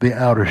the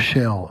outer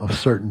shell of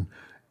certain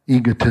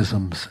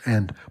egotisms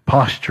and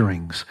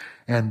posturings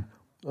and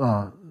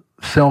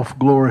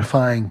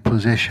self-glorifying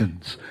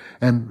positions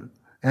and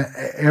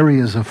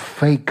areas of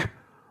fake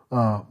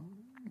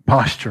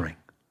posturing.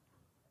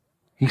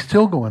 He's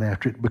still going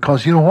after it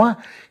because you know what?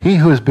 He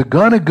who has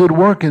begun a good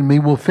work in me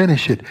will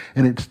finish it.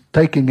 And it's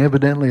taking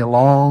evidently a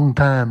long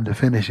time to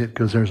finish it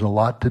because there's a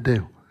lot to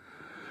do.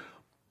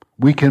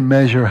 We can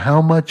measure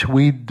how much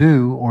we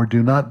do or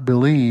do not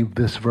believe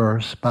this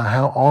verse by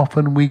how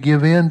often we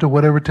give in to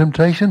whatever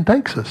temptation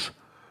takes us.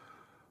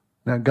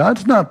 Now,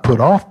 God's not put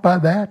off by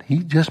that. He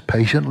just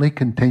patiently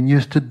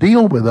continues to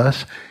deal with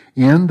us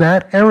in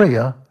that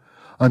area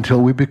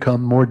until we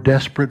become more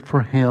desperate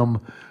for Him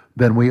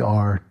than we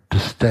are to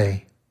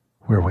stay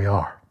where we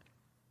are.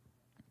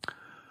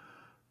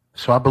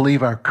 So I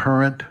believe our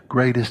current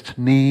greatest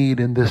need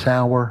in this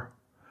hour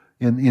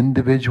in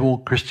individual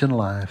Christian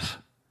lives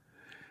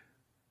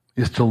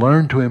is to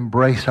learn to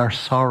embrace our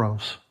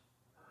sorrows,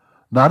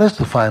 not as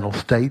the final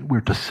state we're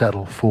to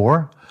settle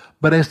for,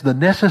 but as the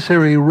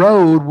necessary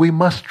road we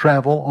must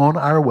travel on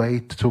our way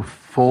to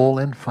full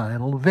and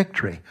final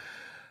victory.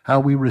 How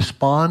we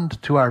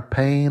respond to our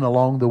pain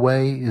along the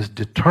way is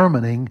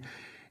determining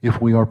if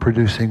we are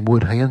producing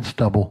wood, hay, and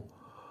stubble,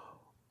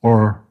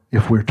 or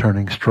if we're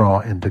turning straw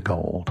into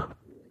gold.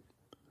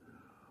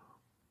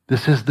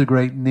 This is the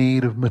great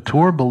need of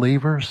mature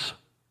believers.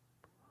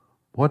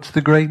 What's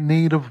the great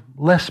need of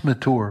less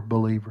mature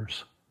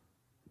believers?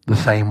 The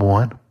same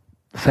one.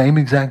 Same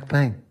exact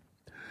thing.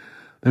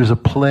 There's a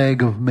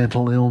plague of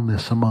mental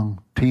illness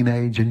among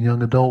teenage and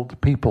young adult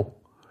people.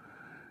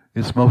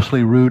 It's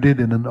mostly rooted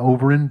in an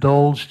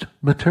overindulged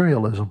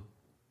materialism.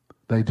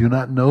 They do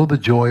not know the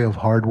joy of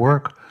hard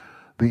work,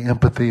 the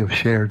empathy of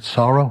shared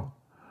sorrow,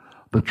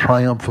 the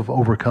triumph of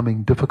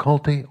overcoming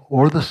difficulty,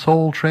 or the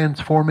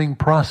soul-transforming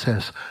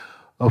process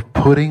of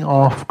putting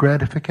off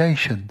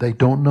gratification. They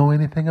don't know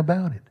anything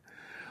about it.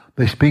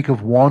 They speak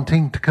of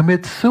wanting to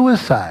commit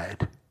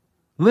suicide,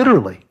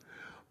 literally,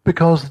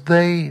 because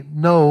they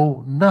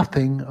know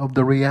nothing of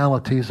the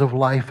realities of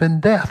life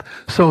and death.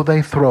 So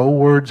they throw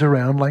words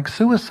around like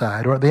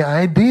suicide or the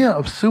idea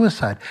of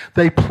suicide.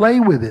 They play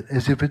with it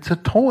as if it's a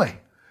toy.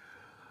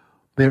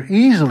 They're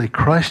easily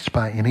crushed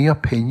by any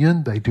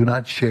opinion they do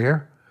not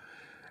share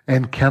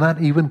and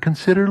cannot even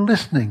consider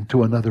listening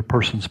to another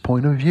person's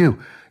point of view.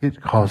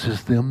 It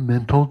causes them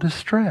mental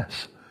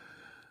distress.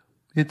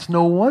 It's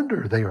no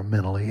wonder they are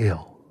mentally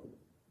ill.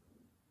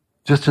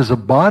 Just as a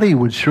body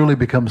would surely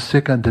become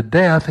sick unto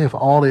death if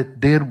all it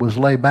did was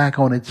lay back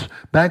on its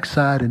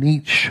backside and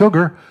eat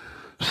sugar,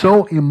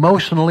 so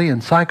emotionally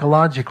and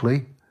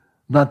psychologically,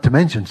 not to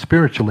mention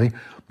spiritually,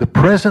 the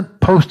present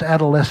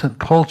post-adolescent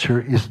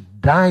culture is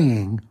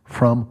dying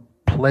from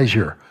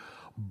pleasure,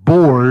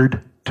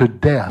 bored to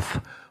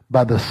death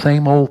by the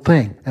same old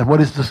thing. And what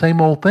is the same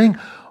old thing?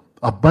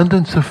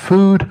 Abundance of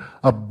food,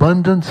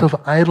 abundance of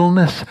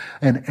idleness,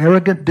 and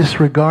arrogant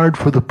disregard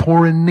for the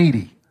poor and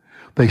needy.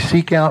 They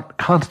seek out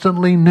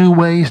constantly new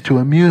ways to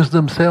amuse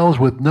themselves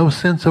with no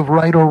sense of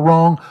right or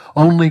wrong,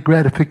 only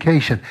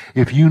gratification.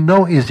 If you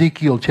know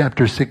Ezekiel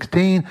chapter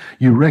 16,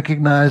 you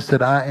recognize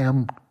that I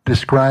am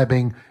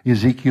describing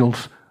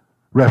Ezekiel's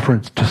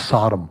reference to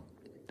Sodom.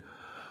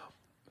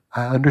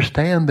 I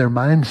understand their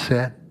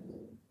mindset.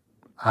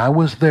 I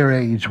was their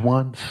age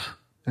once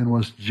and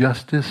was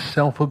just as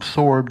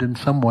self-absorbed in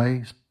some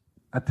ways.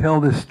 I tell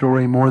this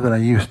story more than I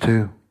used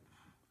to,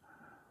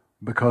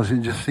 because it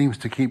just seems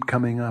to keep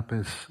coming up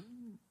as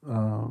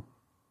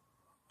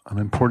an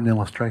important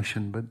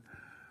illustration. But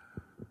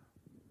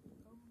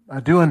I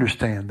do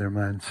understand their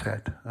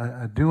mindset.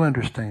 I do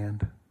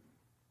understand.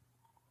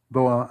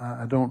 Though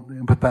I don't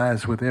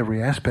empathize with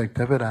every aspect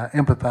of it, I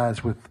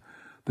empathize with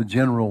the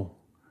general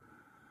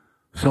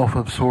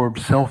self-absorbed,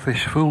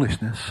 selfish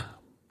foolishness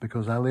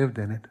because I lived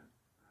in it.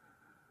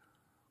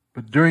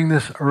 But during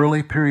this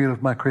early period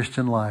of my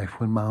Christian life,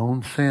 when my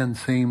own sin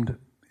seemed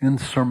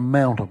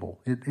insurmountable,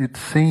 it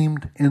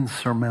seemed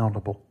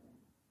insurmountable,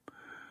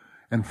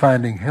 and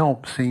finding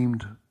help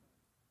seemed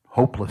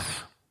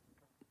hopeless,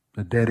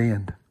 a dead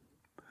end,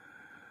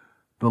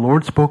 the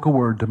Lord spoke a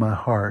word to my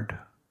heart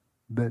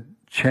that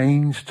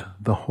changed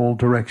the whole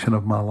direction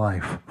of my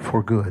life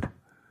for good.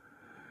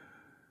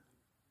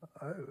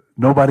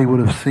 Nobody would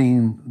have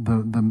seen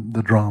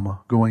the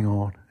drama going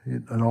on.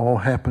 It all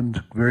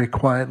happened very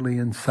quietly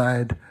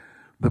inside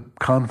the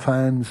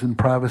confines and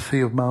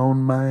privacy of my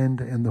own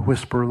mind and the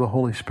whisper of the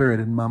Holy Spirit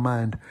in my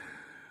mind.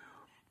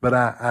 But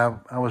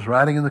I was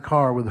riding in the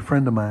car with a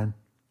friend of mine,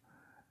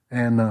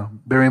 and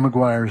Barry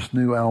McGuire's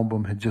new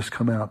album had just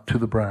come out, To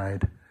the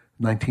Bride,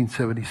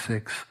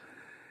 1976.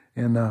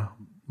 And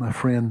my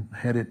friend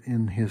had it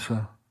in his,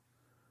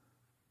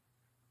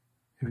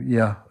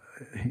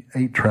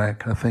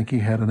 8-track. I think he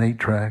had an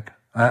 8-track.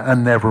 I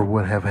never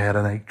would have had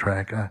an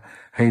 8-track. I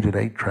hated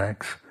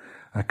 8-tracks.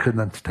 I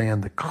couldn't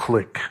stand the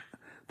click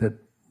that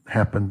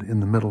happened in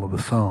the middle of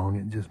the song.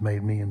 It just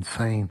made me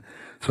insane.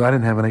 So I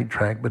didn't have an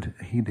 8-track, but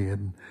he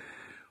did.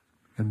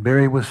 And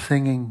Barry was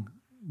singing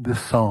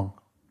this song.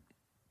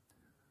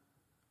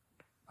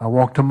 I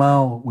walked a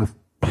mile with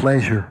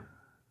pleasure,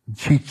 and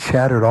she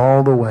chattered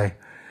all the way,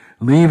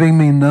 leaving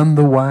me none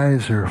the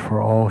wiser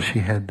for all she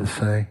had to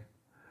say.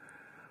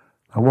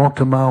 I walked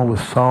a mile with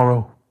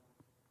sorrow,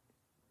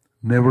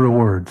 never a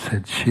word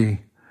said she.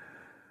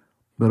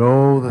 But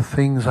oh, the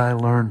things I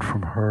learned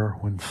from her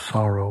when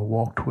sorrow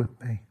walked with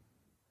me.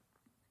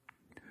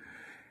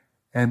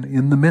 And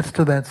in the midst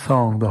of that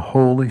song, the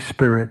Holy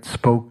Spirit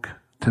spoke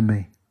to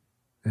me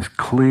as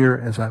clear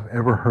as I've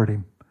ever heard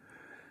him.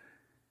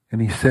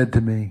 And he said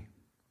to me,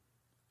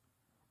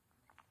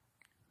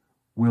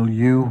 will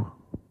you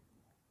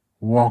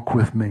walk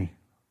with me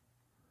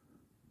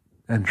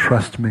and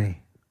trust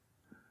me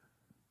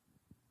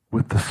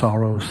with the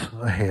sorrows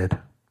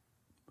ahead?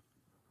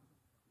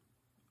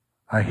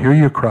 I hear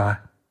your cry.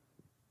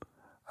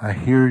 I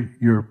hear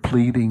your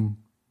pleading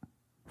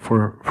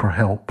for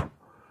help.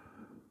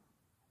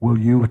 Will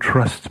you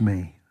trust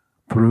me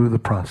through the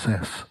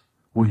process?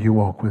 Will you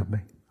walk with me?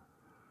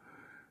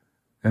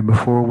 And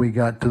before we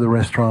got to the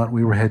restaurant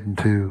we were heading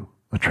to,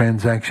 a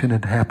transaction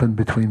had happened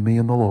between me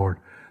and the Lord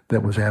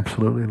that was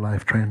absolutely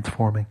life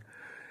transforming.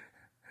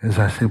 As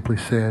I simply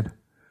said,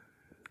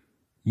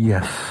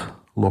 yes,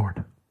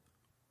 Lord.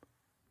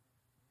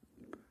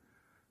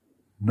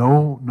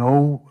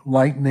 No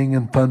lightning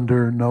and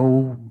thunder,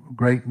 no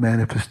great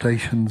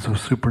manifestations of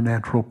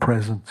supernatural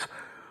presence.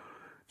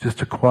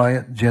 Just a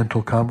quiet,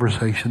 gentle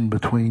conversation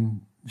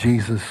between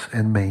Jesus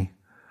and me.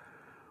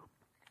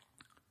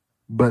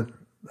 But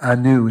I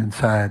knew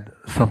inside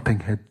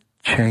something had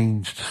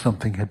changed,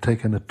 something had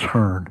taken a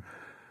turn.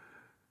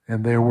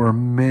 And there were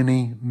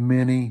many,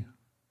 many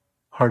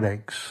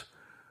heartaches.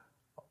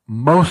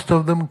 Most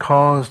of them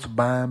caused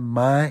by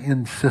my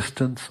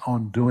insistence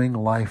on doing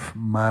life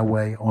my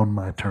way on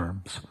my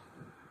terms.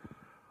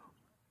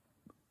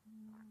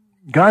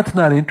 God's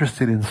not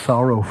interested in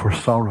sorrow for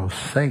sorrow's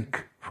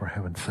sake, for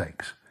heaven's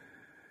sakes.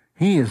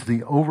 He is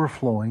the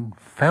overflowing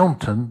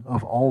fountain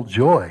of all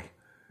joy.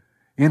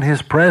 In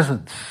his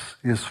presence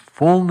is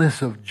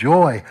fullness of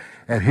joy.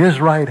 At his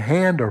right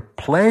hand are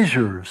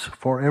pleasures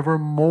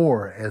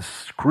forevermore. As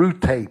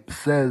Screwtape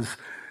says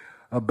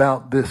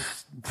about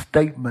this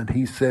statement,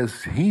 he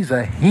says he's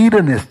a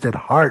hedonist at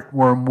heart,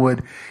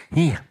 Wormwood.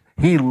 He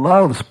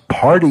loves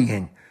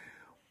partying.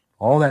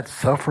 All that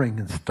suffering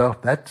and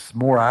stuff, that's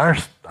more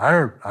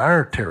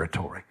our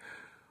territory.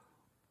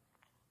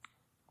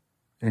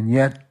 And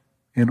yet,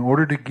 in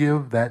order to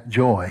give that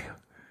joy,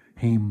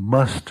 he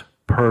must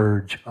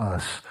purge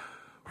us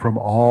from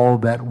all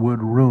that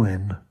would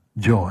ruin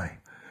joy.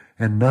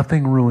 And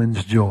nothing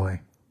ruins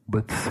joy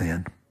but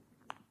sin.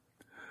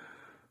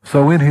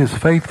 So in his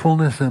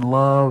faithfulness and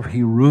love,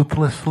 he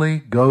ruthlessly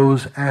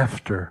goes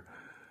after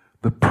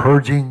the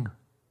purging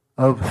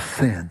of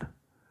sin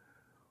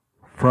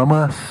from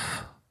us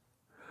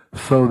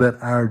so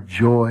that our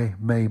joy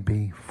may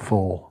be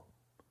full.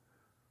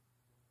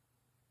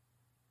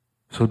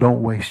 So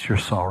don't waste your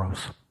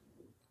sorrows.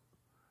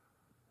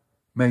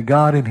 May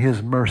God in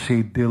his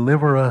mercy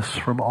deliver us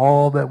from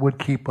all that would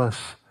keep us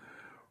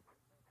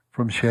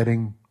from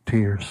shedding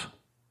tears.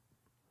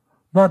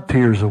 Not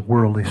tears of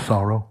worldly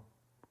sorrow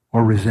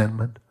or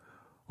resentment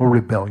or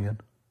rebellion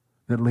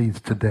that leads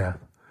to death,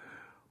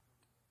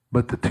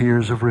 but the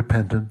tears of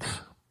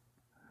repentance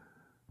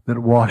that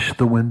wash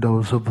the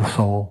windows of the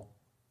soul.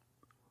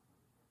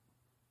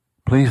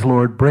 Please,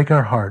 Lord, break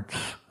our hearts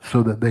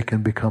so that they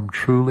can become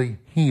truly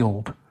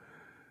healed.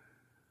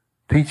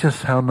 Teach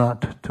us how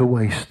not to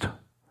waste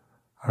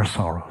our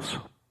sorrows.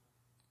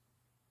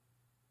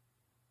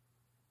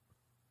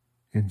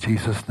 In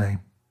Jesus' name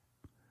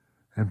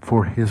and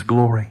for his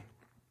glory.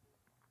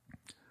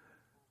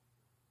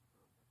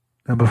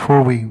 And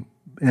before we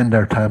end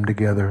our time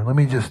together, let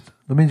me just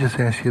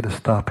ask you to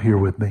stop here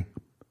with me.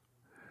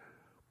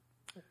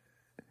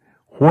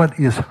 What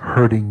is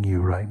hurting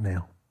you right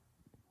now?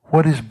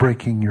 What is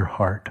breaking your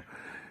heart?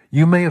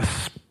 You may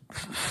have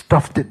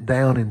stuffed it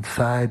down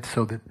inside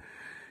so that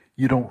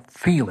you don't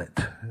feel it.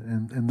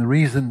 And the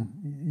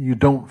reason you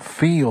don't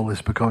feel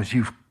is because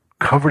you've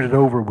covered it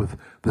over with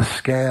the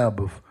scab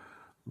of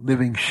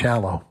living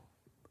shallow.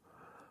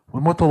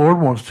 When what the Lord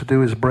wants to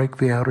do is break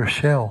the outer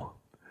shell.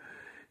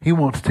 He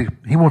wants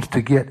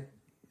to get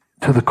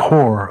to the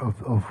core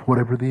of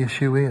whatever the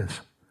issue is.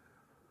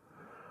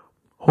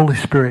 Holy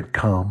Spirit,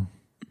 come.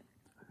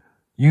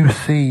 You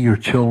see your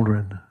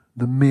children,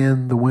 the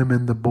men, the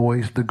women, the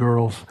boys, the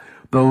girls,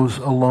 those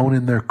alone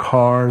in their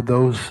car,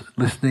 those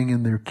listening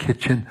in their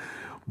kitchen,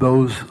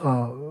 those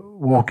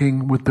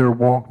walking with their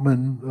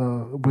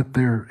Walkman, with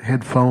their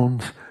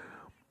headphones.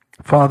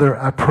 Father,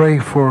 I pray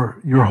for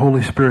your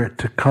Holy Spirit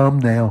to come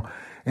now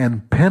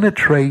and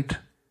penetrate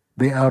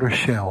the outer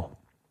shell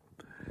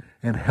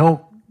and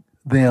help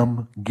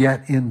them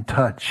get in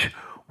touch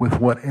with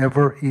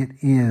whatever it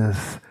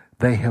is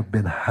they have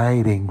been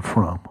hiding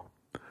from.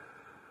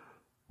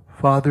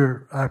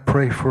 Father, I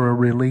pray for a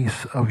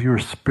release of your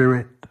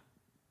Spirit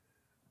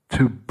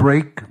to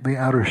break the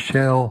outer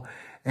shell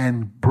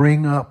and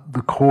bring up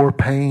the core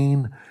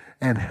pain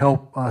and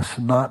help us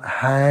not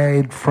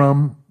hide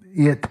from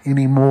it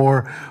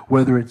anymore,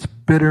 whether it's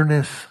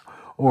bitterness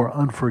or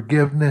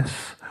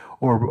unforgiveness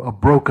or a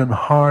broken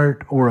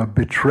heart or a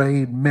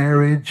betrayed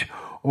marriage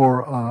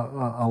or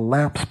a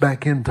lapse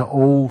back into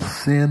old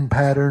sin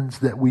patterns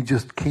that we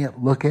just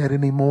can't look at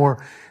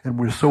anymore, and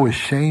we're so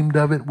ashamed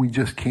of it we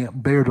just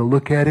can't bear to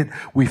look at it.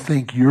 We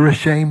think you're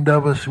ashamed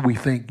of us. We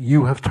think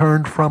you have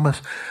turned from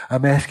us.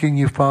 I'm asking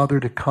you,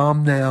 Father, to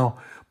come now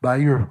by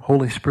your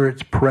Holy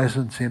Spirit's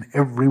presence in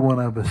every one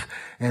of us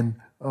and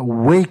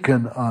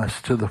awaken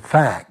us to the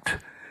fact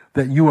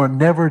that you are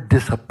never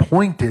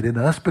disappointed in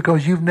us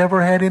because you've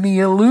never had any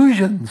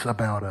illusions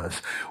about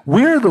us.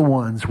 We're the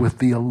ones with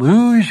the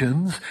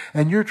illusions,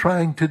 and you're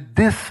trying to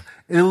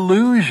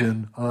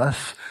disillusion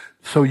us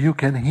so you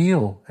can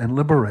heal and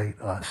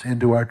liberate us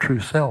into our true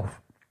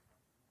self.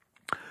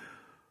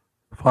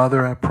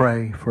 Father, I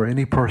pray for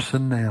any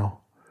person now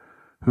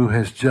who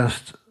has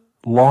just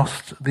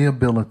lost the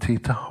ability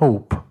to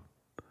hope,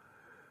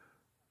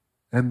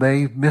 and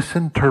they've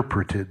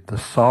misinterpreted the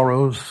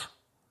sorrows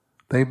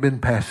they've been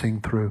passing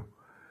through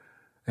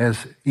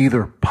as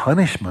either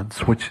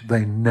punishments, which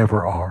they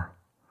never are,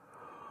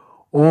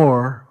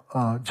 or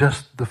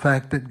just the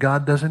fact that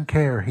God doesn't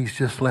care. He's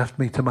just left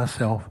me to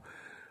myself.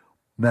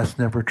 And that's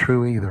never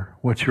true either.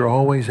 What you're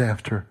always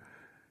after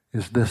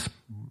is this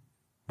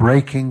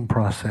breaking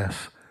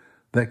process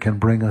that can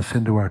bring us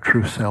into our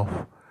true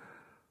self.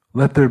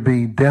 Let there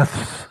be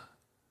deaths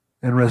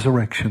and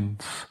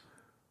resurrections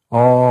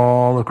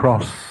all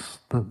across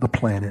the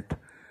planet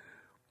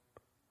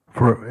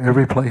for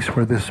every place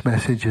where this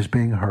message is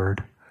being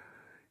heard.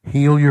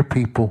 Heal your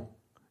people.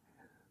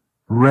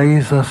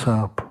 Raise us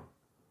up.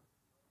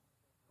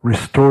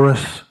 Restore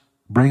us.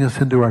 Bring us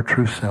into our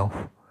true self.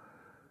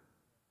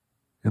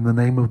 In the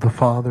name of the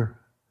Father,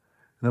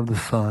 and of the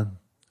Son,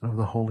 and of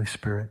the Holy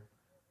Spirit.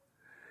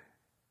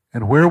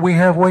 And where we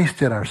have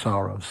wasted our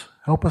sorrows,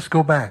 help us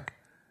go back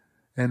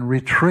and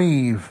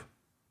retrieve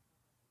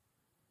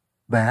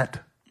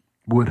that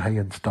wood, hay,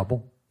 and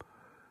stubble.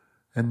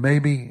 And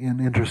maybe in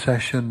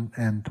intercession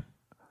and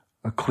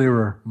a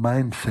clearer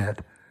mindset,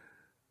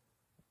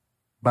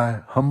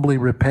 by humbly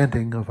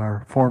repenting of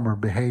our former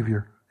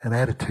behavior and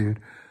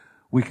attitude,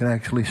 we can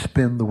actually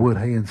spin the wood,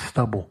 hay, and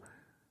stubble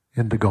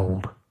into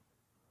gold.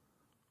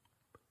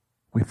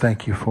 We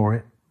thank you for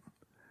it.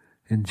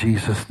 In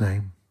Jesus'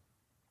 name,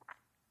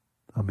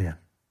 amen.